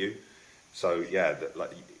harder for you. So yeah,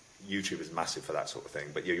 like YouTube is massive for that sort of thing.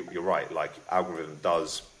 But you're right, like algorithm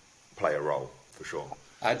does play a role for sure.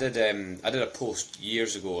 I did a post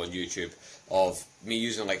years ago on YouTube of me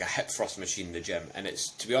using like a hip thrust machine in the gym, and it's,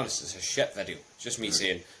 to be honest, it's a shit video. It's just me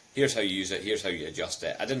saying, here's how you use it, here's how you adjust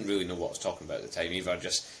it. I didn't really know what I was talking about at the time either. I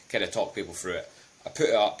just kind of talked people through it. I put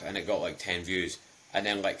it up and it got like 10 views, and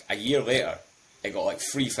then like a year later it got like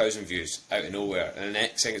 3,000 views out of nowhere, and the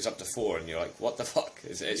next thing it's up to 4, and you're like, what the fuck?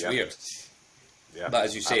 It's weird. Yeah, but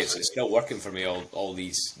as you say, it's still working for me all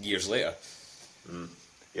these years later.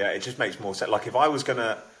 Yeah, it just makes more sense. Like if I was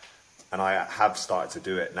gonna, and I have started to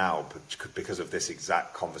do it now because of this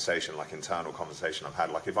exact conversation, like internal conversation I've had.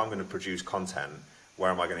 Like if I'm going to produce content, where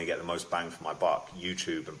am I going to get the most bang for my buck?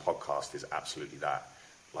 YouTube and podcast is absolutely that.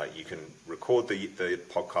 Like you can record the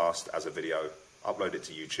podcast as a video, upload it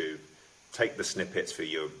to YouTube, take the snippets for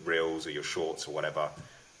your reels or your shorts or whatever,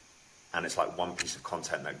 and it's like one piece of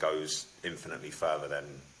content that goes infinitely further than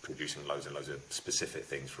producing loads and loads of specific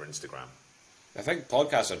things for Instagram. I think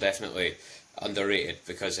podcasts are definitely underrated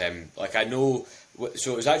because, like I know,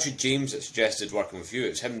 so it was actually James that suggested working with you.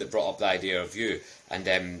 It was him that brought up the idea of you,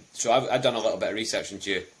 and so I'd done a little bit of research into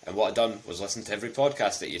you, and what I'd done was listen to every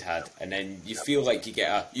podcast that you'd had, and then you feel like you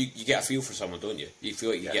get a feel for someone, don't you? You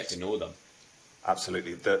feel like you get to know them.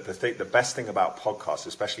 Absolutely. The best thing about podcasts,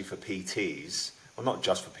 especially for PTs, well, not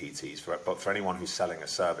just for PTs, but for anyone who's selling a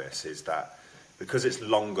service, is that because it's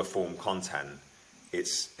longer form content,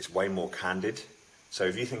 it's way more candid. So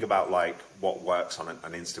if you think about like what works on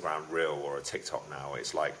an Instagram reel or a TikTok now,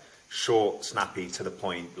 it's like short, snappy, to the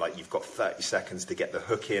point. Like you've got 30 seconds to get the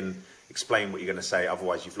hook in, explain what you're going to say.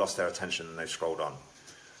 Otherwise, you've lost their attention and they've scrolled on.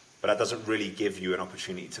 But that doesn't really give you an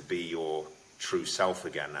opportunity to be your true self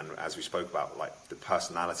again. And as we spoke about, like the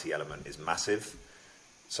personality element is massive.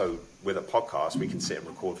 So with a podcast, we can sit and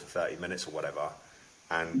record for 30 minutes or whatever,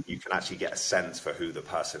 and you can actually get a sense for who the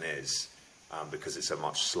person is. Because it's a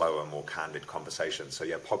much slower, more candid conversation. So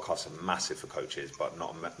yeah, podcasts are massive for coaches, but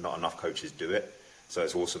not enough coaches do it. So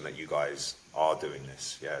it's awesome that you guys are doing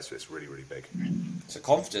this. Yeah, so it's really, really big. It's a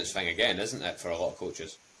confidence thing again, isn't it, for a lot of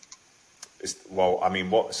coaches?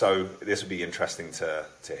 So this would be interesting to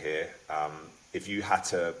hear. If you had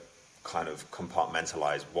to kind of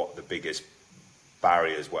compartmentalize what the biggest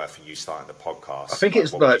barriers were for you starting the podcast. I think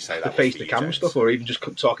it's like the face to camera stuff, or even just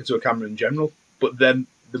talking to a camera in general. But then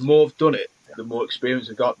the more I've done it, the more experience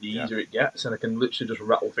I've got, the easier it gets, and I can literally just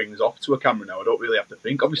rattle things off to a camera now. I don't really have to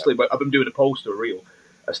think. Obviously, but I've been doing a post or a reel,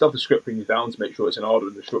 I still have to script things down to make sure it's in order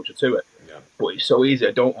and the structure to it. Yeah. But it's so easy.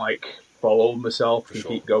 I don't fall over myself and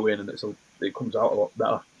keep going, and it comes out a lot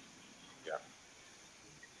better. Yeah.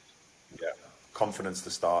 Confidence to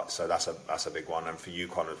start. So that's a big one. And for you,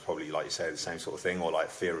 Connor, probably like you say, the same sort of thing, or like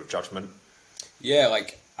fear of judgment. Yeah,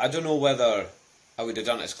 like I don't know whether I would have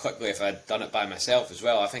done it as quickly if I'd done it by myself as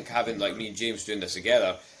well. I think having like me and James doing this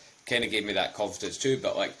together kind of gave me that confidence too.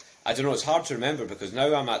 But like, I don't know, it's hard to remember because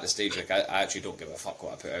now I'm at the stage like I actually don't give a fuck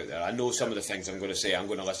what I put out there. I know some of the things I'm going to say, I'm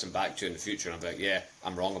going to listen back to in the future and I'm like, yeah,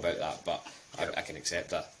 I'm wrong about that, but I can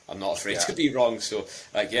accept that. I'm not afraid to be wrong. So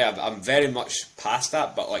like, yeah, I'm very much past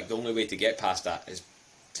that, but like the only way to get past that is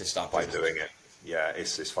to start by doing it. Yeah,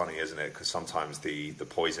 it's funny, isn't it? Because sometimes the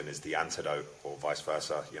poison is the antidote or vice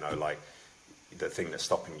versa. You know, like, the thing that's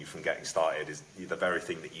stopping you from getting started is the very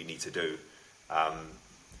thing that you need to do.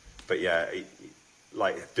 But yeah,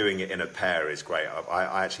 like doing it in a pair is great.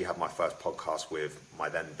 I actually had my first podcast with my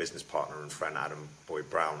then business partner and friend Adam Boyd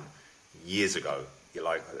Brown years ago.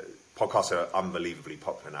 Like, podcasts are unbelievably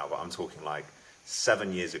popular now, but I'm talking like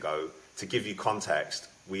 7 years ago. To give you context,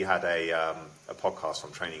 we had a podcast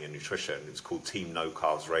on training and nutrition. It was called Team No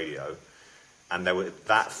Carbs Radio. And there were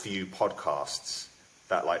that few podcasts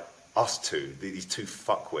that, like, us two, these two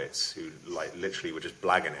fuckwits who, like, literally were just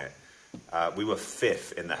blagging it. We were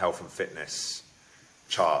 5th in the health and fitness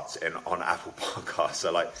charts on Apple Podcasts.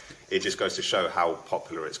 So, like, it just goes to show how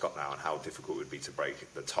popular it's got now and how difficult it would be to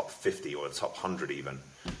break the top 50 or the top 100 even.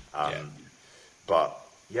 But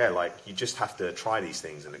yeah, like, you just have to try these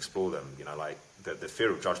things and explore them. You know, like, the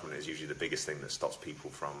fear of judgment is usually the biggest thing that stops people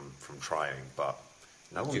from trying. But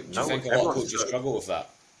no one, do you think a lot of coaches struggle with that?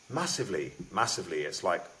 Massively. It's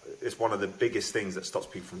like, it's one of the biggest things that stops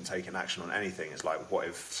people from taking action on anything. It's like, what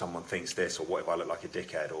if someone thinks this, or what if I look like a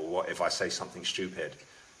dickhead, or what if I say something stupid?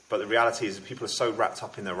 But the reality is that people are so wrapped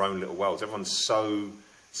up in their own little worlds. Everyone's so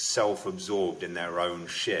self-absorbed in their own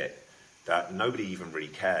shit that nobody even really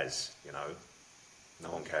cares, you know?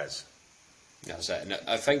 No one cares. That's it. And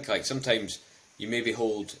I think, like, sometimes you maybe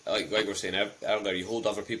hold, like we were saying earlier, you hold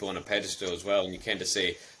other people on a pedestal as well, and you kind of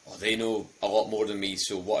say, oh, they know a lot more than me,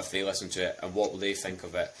 so what if they listen to it, and what will they think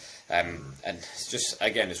of it? And it's just,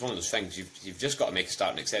 again, it's one of those things, you've just got to make a start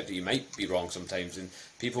and accept that you might be wrong sometimes, and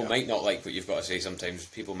people might not like what you've got to say sometimes,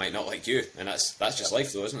 people might not like you, and that's just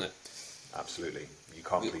life though, isn't it? Absolutely. You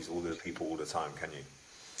can't please all the people all the time, can you?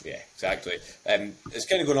 Yeah, exactly. It's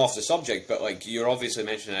kind of going off the subject, but, like, you're obviously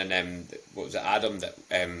mentioning, what was it, Adam, that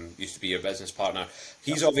used to be your business partner.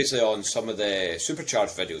 He's obviously on some of the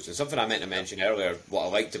Supercharged videos, and something I meant to mention earlier, what I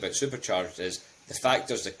liked about Supercharged is the fact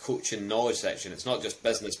there's the coaching knowledge section. It's not just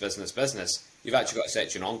business. You've actually got a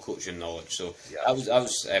section on coaching knowledge. So that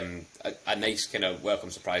was a nice kind of welcome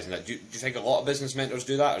surprise in that. Do you think a lot of business mentors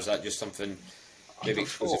do that, or is that just something maybe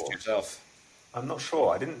exclusive to yourself? I'm not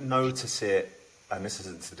sure. I didn't notice it. And this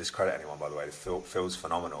isn't to discredit anyone, by the way. Phil's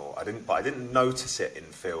phenomenal. I didn't notice it in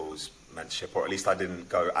Phil's mentorship, or at least I didn't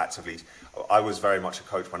go actively. I was very much a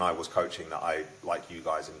coach when I was coaching, that I, like you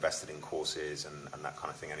guys, invested in courses and that kind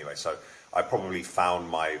of thing anyway. So I probably found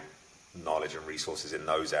my knowledge and resources in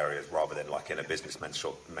those areas rather than, like, in a business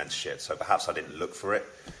mentorship. So perhaps I didn't look for it,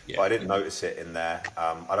 but I didn't notice it in there.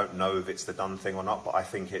 I don't know if it's the done thing or not, but I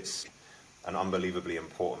think it's an unbelievably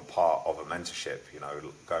important part of a mentorship. You know,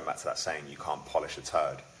 going back to that saying, you can't polish a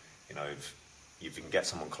turd. You know, if you can get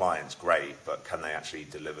someone clients, great, but can they actually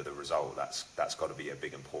deliver the result? That's got to be a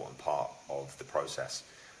big important part of the process.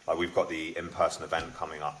 Like, we've got the in-person event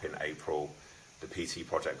coming up in April. The PT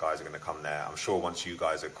Project guys are going to come there. I'm sure once you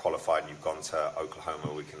guys are qualified and you've gone to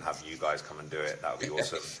Oklahoma, we can have you guys come and do it. That would be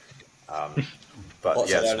awesome. But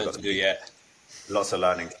lots of learning to do yet. Lots of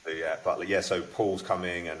learning to do, yeah. But yeah, so Paul's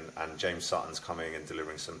coming and James Sutton's coming and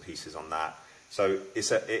delivering some pieces on that. So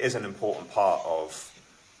it is an important part of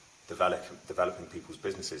developing people's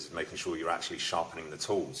businesses, making sure you're actually sharpening the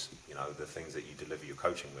tools, you know, the things that you deliver your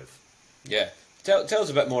coaching with. Yeah. Tell us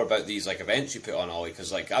a bit more about these, like, events you put on, Ollie,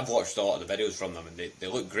 because, like, I've watched a lot of the videos from them and they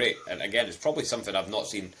look great. And again, it's probably something I've not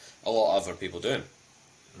seen a lot of other people doing.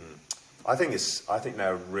 I think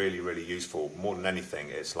they're really, really useful. More than anything,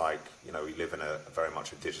 it's like, you know, we live in a very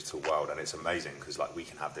much a digital world, and it's amazing because, like, we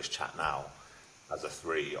can have this chat now as a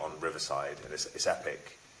 3 on Riverside, and it's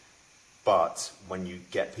epic. But when you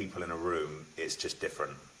get people in a room, it's just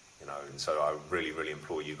different, you know. And so I really, really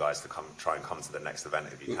implore you guys to try and come to the next event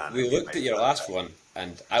if you can. We looked at your last one,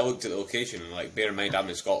 and I looked at the location, and, like, bear in mind I'm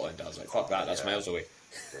in Scotland. I was like, fuck that, that's miles away.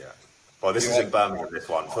 Yeah. Well, this is in Birmingham, this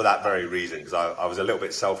one, for that very reason, because I was a little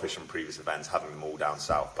bit selfish in previous events, having them all down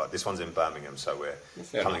south, but this one's in Birmingham, so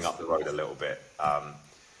we're coming up the road a little bit.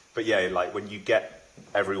 But yeah, like, when you get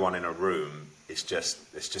everyone in a room, it's just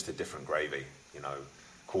a different gravy, you know.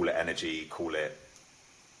 Call it energy, call it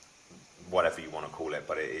whatever you want to call it,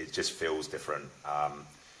 but it just feels different.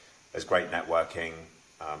 There's great networking.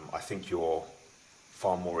 I think you're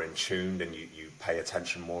far more in tune, and you pay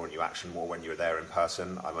attention more and you action more when you're there in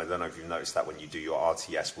person. I don't know if you've noticed that when you do your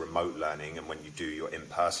RTS remote learning and when you do your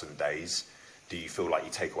in-person days, do you feel like you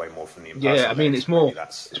take away more from the in-person Yeah, I mean, days?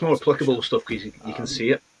 it's more applicable stuff because you can see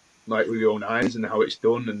it, like, with your own eyes and how it's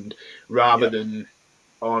done, and rather than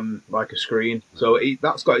on, like, a screen. So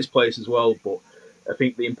that's got its place as well, but I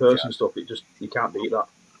think the in-person stuff, you can't beat that.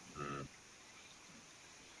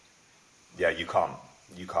 Yeah, you can't,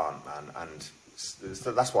 man. And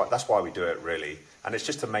so that's why we do it, really. And it's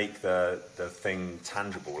just to make the thing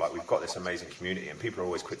tangible. Like, we've got this amazing community and people are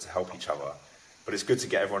always quick to help each other, but it's good to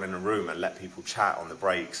get everyone in a room and let people chat on the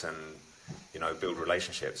breaks and, you know, build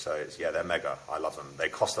relationships. So they're mega. I love them. They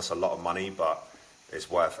cost us a lot of money, but it's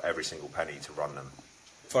worth every single penny to run them.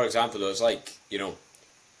 For example, though, it's like, you know,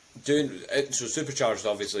 doing it, so Supercharged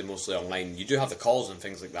obviously mostly online. You do have the calls and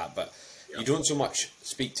things like that, but you don't so much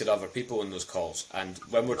speak to the other people in those calls. And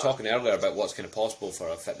when we're talking earlier about what's kind of possible for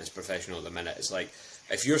a fitness professional at the minute, it's like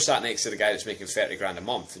if you're sat next to the guy that's making 30 grand a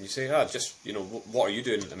month and you say, what are you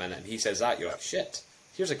doing at the minute? And he says that, you're like, shit,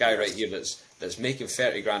 here's a guy right here that's making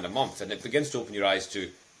 30 grand a month, and it begins to open your eyes to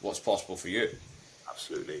what's possible for you.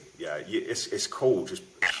 Absolutely, yeah. It's cool just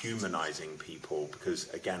humanizing people, because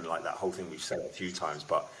again, like that whole thing we've said a few times,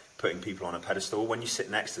 but putting people on a pedestal. When you sit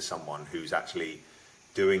next to someone who's actually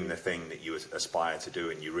doing the thing that you aspire to do,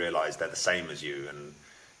 and you realize they're the same as you, and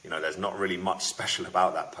there's not really much special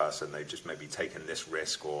about that person. They've just maybe taken this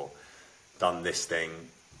risk or done this thing.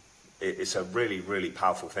 It's a really, really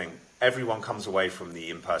powerful thing. Everyone comes away from the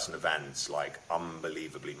in-person events like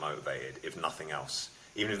unbelievably motivated, if nothing else.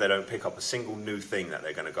 Even if they don't pick up a single new thing that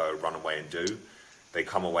they're going to go run away and do, they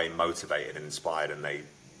come away motivated and inspired, and they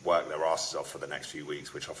work their asses off for the next few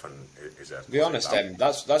weeks, which often is a... To be honest,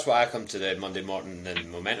 that's why I come to the Monday morning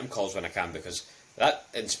and momentum calls when I can, because that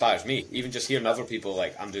inspires me. Even just hearing other people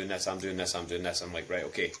like, I'm doing this, I'm doing this, I'm doing this, I'm like, right,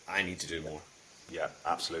 okay, I need to do more. Yeah,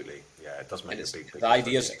 absolutely. Yeah, it does make a big the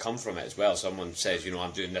ideas that come from it as well. Someone says,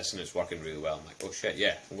 I'm doing this and it's working really well. I'm like, oh shit,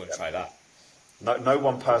 yeah, I'm going to try that. No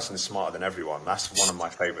one person is smarter than everyone. That's one of my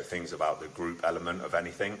favourite things about the group element of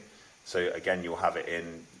anything. So again, you'll have it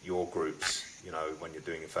in your groups, when you're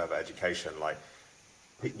doing further education, like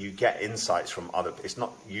you get insights from other, it's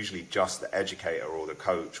not usually just the educator or the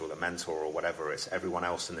coach or the mentor or whatever, it's everyone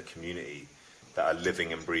else in the community that are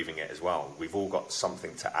living and breathing it as well. We've all got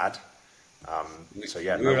something to add.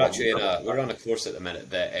 We're on a course at the minute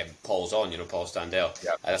that Paul's on, Paul Standell.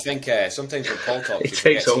 Yeah. And I think sometimes when Paul talks, he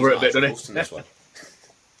takes over a bit, doesn't he? This one.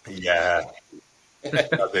 Yeah,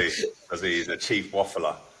 he's the chief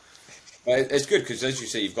waffler. But it's good because, as you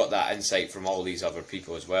say, you've got that insight from all these other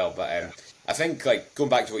people as well. But I think, like, going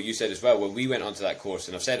back to what you said as well, when we went onto that course,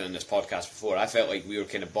 and I've said it in this podcast before, I felt like we were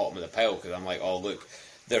kind of bottom of the pile, because I'm like, oh, look,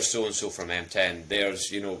 there's so-and-so from M10,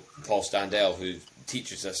 there's, Paul Standell who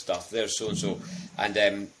teaches this stuff, there's so-and-so.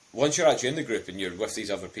 And once you're actually in the group and you're with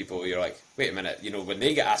these other people, you're like, wait a minute, when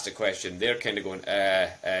they get asked a question, they're kind of going,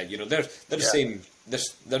 they're the same,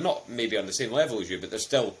 they're not maybe on the same level as you, but they're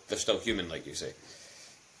still human, like you say.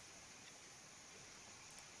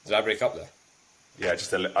 Did I break up there? Yeah,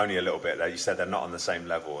 just only a little bit there. You said they're not on the same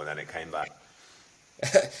level, and then it came back.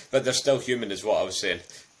 But they're still human, is what I was saying.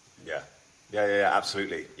 Yeah,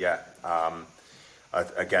 absolutely. Yeah.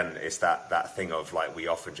 Again, it's that thing of like, we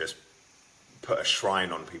often just put a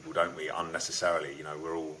shrine on people, don't we? Unnecessarily.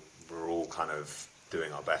 We're all kind of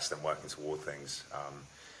doing our best and working toward things,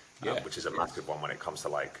 which is a massive one when it comes to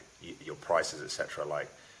like your prices, etc. Like,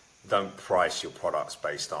 don't price your products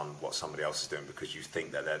based on what somebody else is doing because you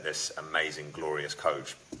think that they're this amazing, glorious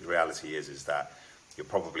coach. The reality is that you're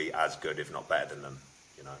probably as good, if not better than them,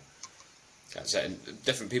 That's it. And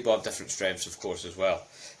different people have different strengths, of course, as well.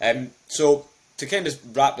 So to kind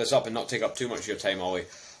of wrap this up and not take up too much of your time, Ollie,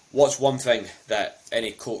 what's one thing that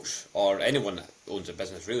any coach or anyone that owns a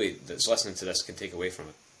business, really, that's listening to this can take away from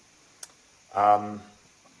it?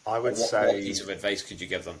 I would say... What piece of advice could you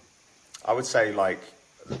give them? I would say, like,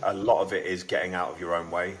 a lot of it is getting out of your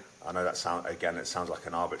own way. I know it sounds like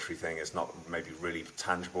an arbitrary thing. It's not maybe really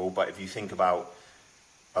tangible, but if you think about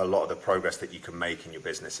a lot of the progress that you can make in your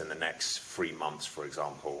business in the next 3 months, for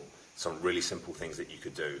example, some really simple things that you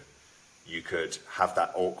could do. You could have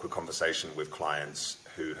that awkward conversation with clients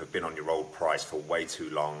who have been on your old price for way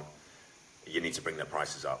too long. You need to bring their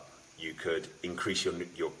prices up. You could increase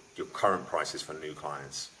your current prices for new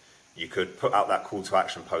clients. You could put out that call to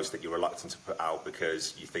action post that you're reluctant to put out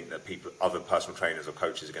because you think that other personal trainers or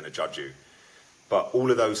coaches are going to judge you. But all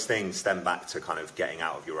of those things stem back to kind of getting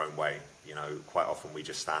out of your own way. Quite often we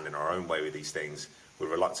just stand in our own way with these things. We're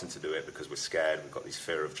reluctant to do it because we're scared. We've got this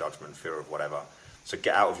fear of judgment, fear of whatever. So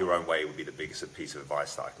get out of your own way would be the biggest piece of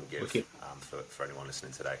advice that I can give for anyone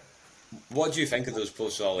listening today. What do you think of those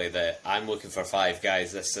posts, Ollie, that I'm looking for 5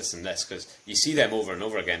 guys, this and this? Because you see them over and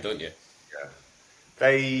over again, don't you?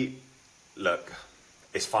 Yeah. Look,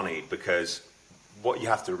 it's funny because what you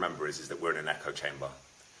have to remember is that we're in an echo chamber.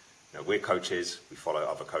 We're coaches, we follow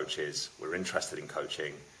other coaches, we're interested in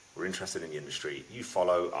coaching, we're interested in the industry. You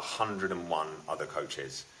follow 101 other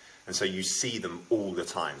coaches. And so you see them all the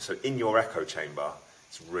time. So in your echo chamber,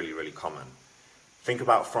 it's really, really common. Think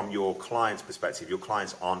about from your client's perspective. Your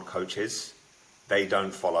clients aren't coaches. They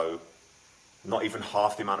don't follow, not even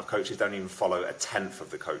half the amount of coaches, don't even follow a tenth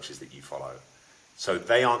of the coaches that you follow. So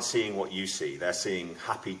they aren't seeing what you see. They're seeing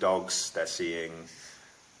happy dogs. They're seeing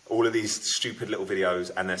all of these stupid little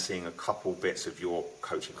videos, and they're seeing a couple bits of your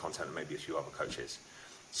coaching content and maybe a few other coaches.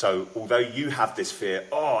 So although you have this fear,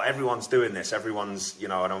 oh, everyone's doing this, everyone's,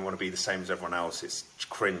 I don't want to be the same as everyone else, it's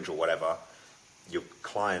cringe or whatever, your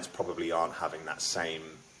clients probably aren't having that same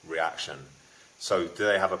reaction. So do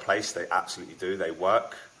they have a place? They absolutely do. They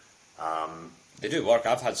work. They do work.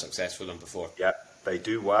 I've had success with them before. Yeah, they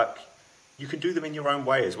do work. You can do them in your own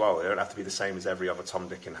way as well. They don't have to be the same as every other Tom,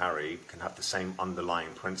 Dick and Harry. You can have the same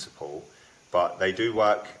underlying principle, but they do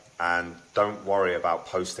work. And don't worry about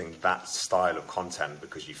posting that style of content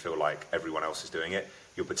because you feel like everyone else is doing it.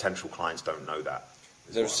 Your potential clients don't know that.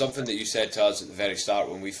 There's something that you said to us at the very start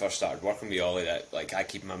when we first started working with Ollie that like I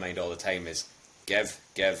keep in my mind all the time is give,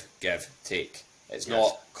 take. It's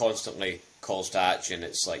not constantly calls to action.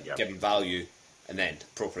 It's like giving value and then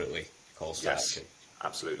appropriately calls to action.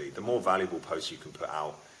 Absolutely. The more valuable posts you can put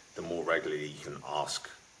out, the more regularly you can ask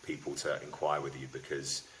people to inquire with you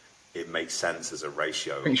because it makes sense as a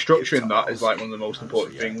ratio. I think structuring that is like one of the most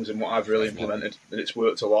important things and what I've really implemented, and it's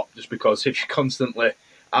worked a lot just because if you're constantly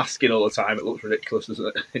asking all the time, it looks ridiculous,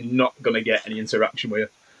 doesn't it? You're not going to get any interaction with you.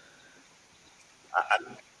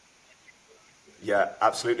 Yeah,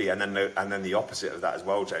 absolutely. And then the opposite of that as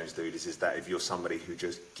well, James, dude, is that if you're somebody who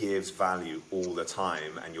just gives value all the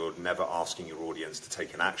time and you're never asking your audience to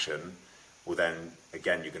take an action, well then,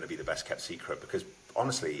 again, you're going to be the best kept secret because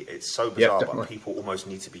honestly, it's so bizarre, but people almost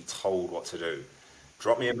need to be told what to do.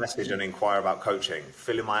 Drop me a message and inquire about coaching.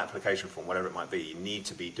 Fill in my application form, whatever it might be. You need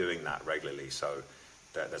to be doing that regularly. So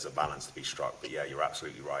there's a balance to be struck. But yeah, you're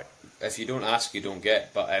absolutely right. If you don't ask, you don't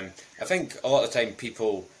get. But I think a lot of the time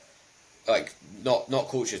people, like not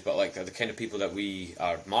coaches, but like the kind of people that we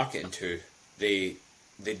are marketing to, they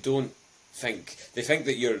don't think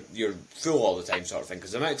that you're full all the time sort of thing,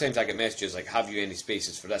 because the amount of times I get messages like have you any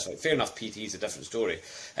spaces for this, like fair enough, PT is a different story,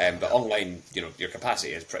 but online your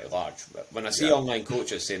capacity is pretty large. But when I see online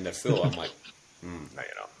coaches saying they're full, I'm like no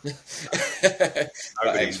you're not.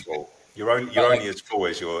 Nobody's full. You're only as full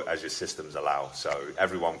as your systems allow, so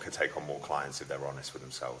everyone can take on more clients if they're honest with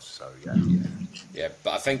themselves. So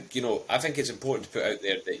but I think it's important to put out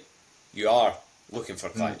there that you are looking for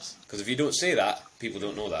clients, because if you don't say that, people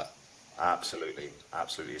don't know that. Absolutely.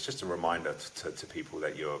 It's just a reminder to people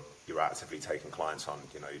that you're actively taking clients on.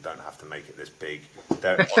 You don't have to make it this big.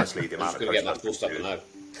 Honestly, the amount of coaches get that post up now.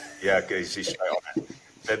 Yeah, see straight on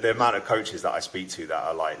it. The amount of coaches that I speak to that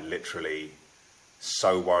are like literally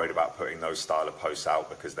so worried about putting those style of posts out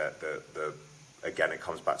because again, it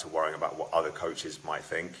comes back to worrying about what other coaches might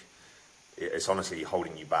think. It's honestly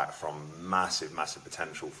holding you back from massive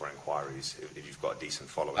potential for inquiries if you've got a decent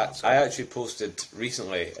following. I actually posted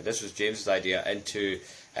recently, this was James's idea, into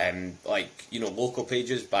local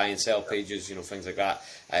pages, buy and sell pages, things like that.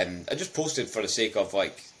 I just posted for the sake of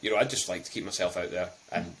I just like to keep myself out there,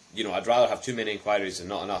 and I'd rather have too many inquiries than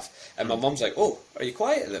not enough. And my mum's like, "Oh, are you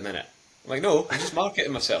quiet at the minute?" I'm like, "No, I'm just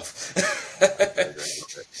marketing myself."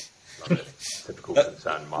 Love it. Typical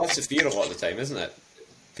concern, Mark. That's the fear a lot of the time, isn't it?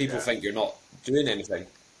 People think you're not doing anything.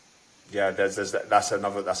 Yeah, that's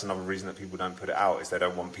another reason that people don't put it out, is they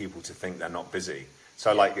don't want people to think they're not busy.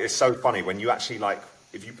 So it's so funny when you actually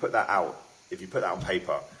if you put that on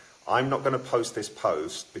paper, I'm not going to post this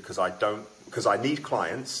post because I need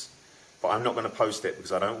clients, but I'm not going to post it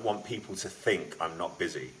because I don't want people to think I'm not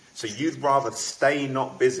busy. So you'd rather stay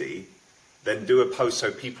not busy than do a post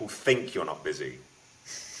so people think you're not busy.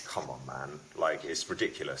 Come on, man. It's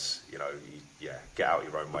ridiculous. Get out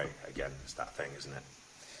your own way. Again, it's that thing, isn't it?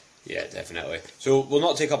 Yeah, definitely. So we'll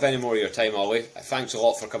not take up any more of your time, Ollie. Thanks a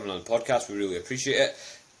lot for coming on the podcast. We really appreciate it.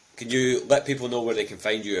 Can you let people know where they can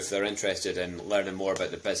find you if they're interested in learning more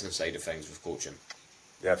about the business side of things with coaching?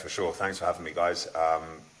 Yeah, for sure. Thanks for having me, guys.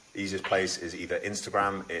 Easiest place is either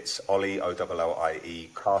Instagram. It's Ollie, Ollie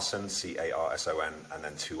Carson, Carson, and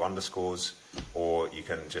then 2 underscores. Or you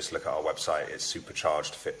can just look at our website. It's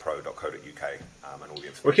superchargedfitpro.co.uk, and all the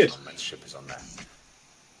information on mentorship is on there.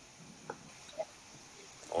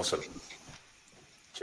 Awesome.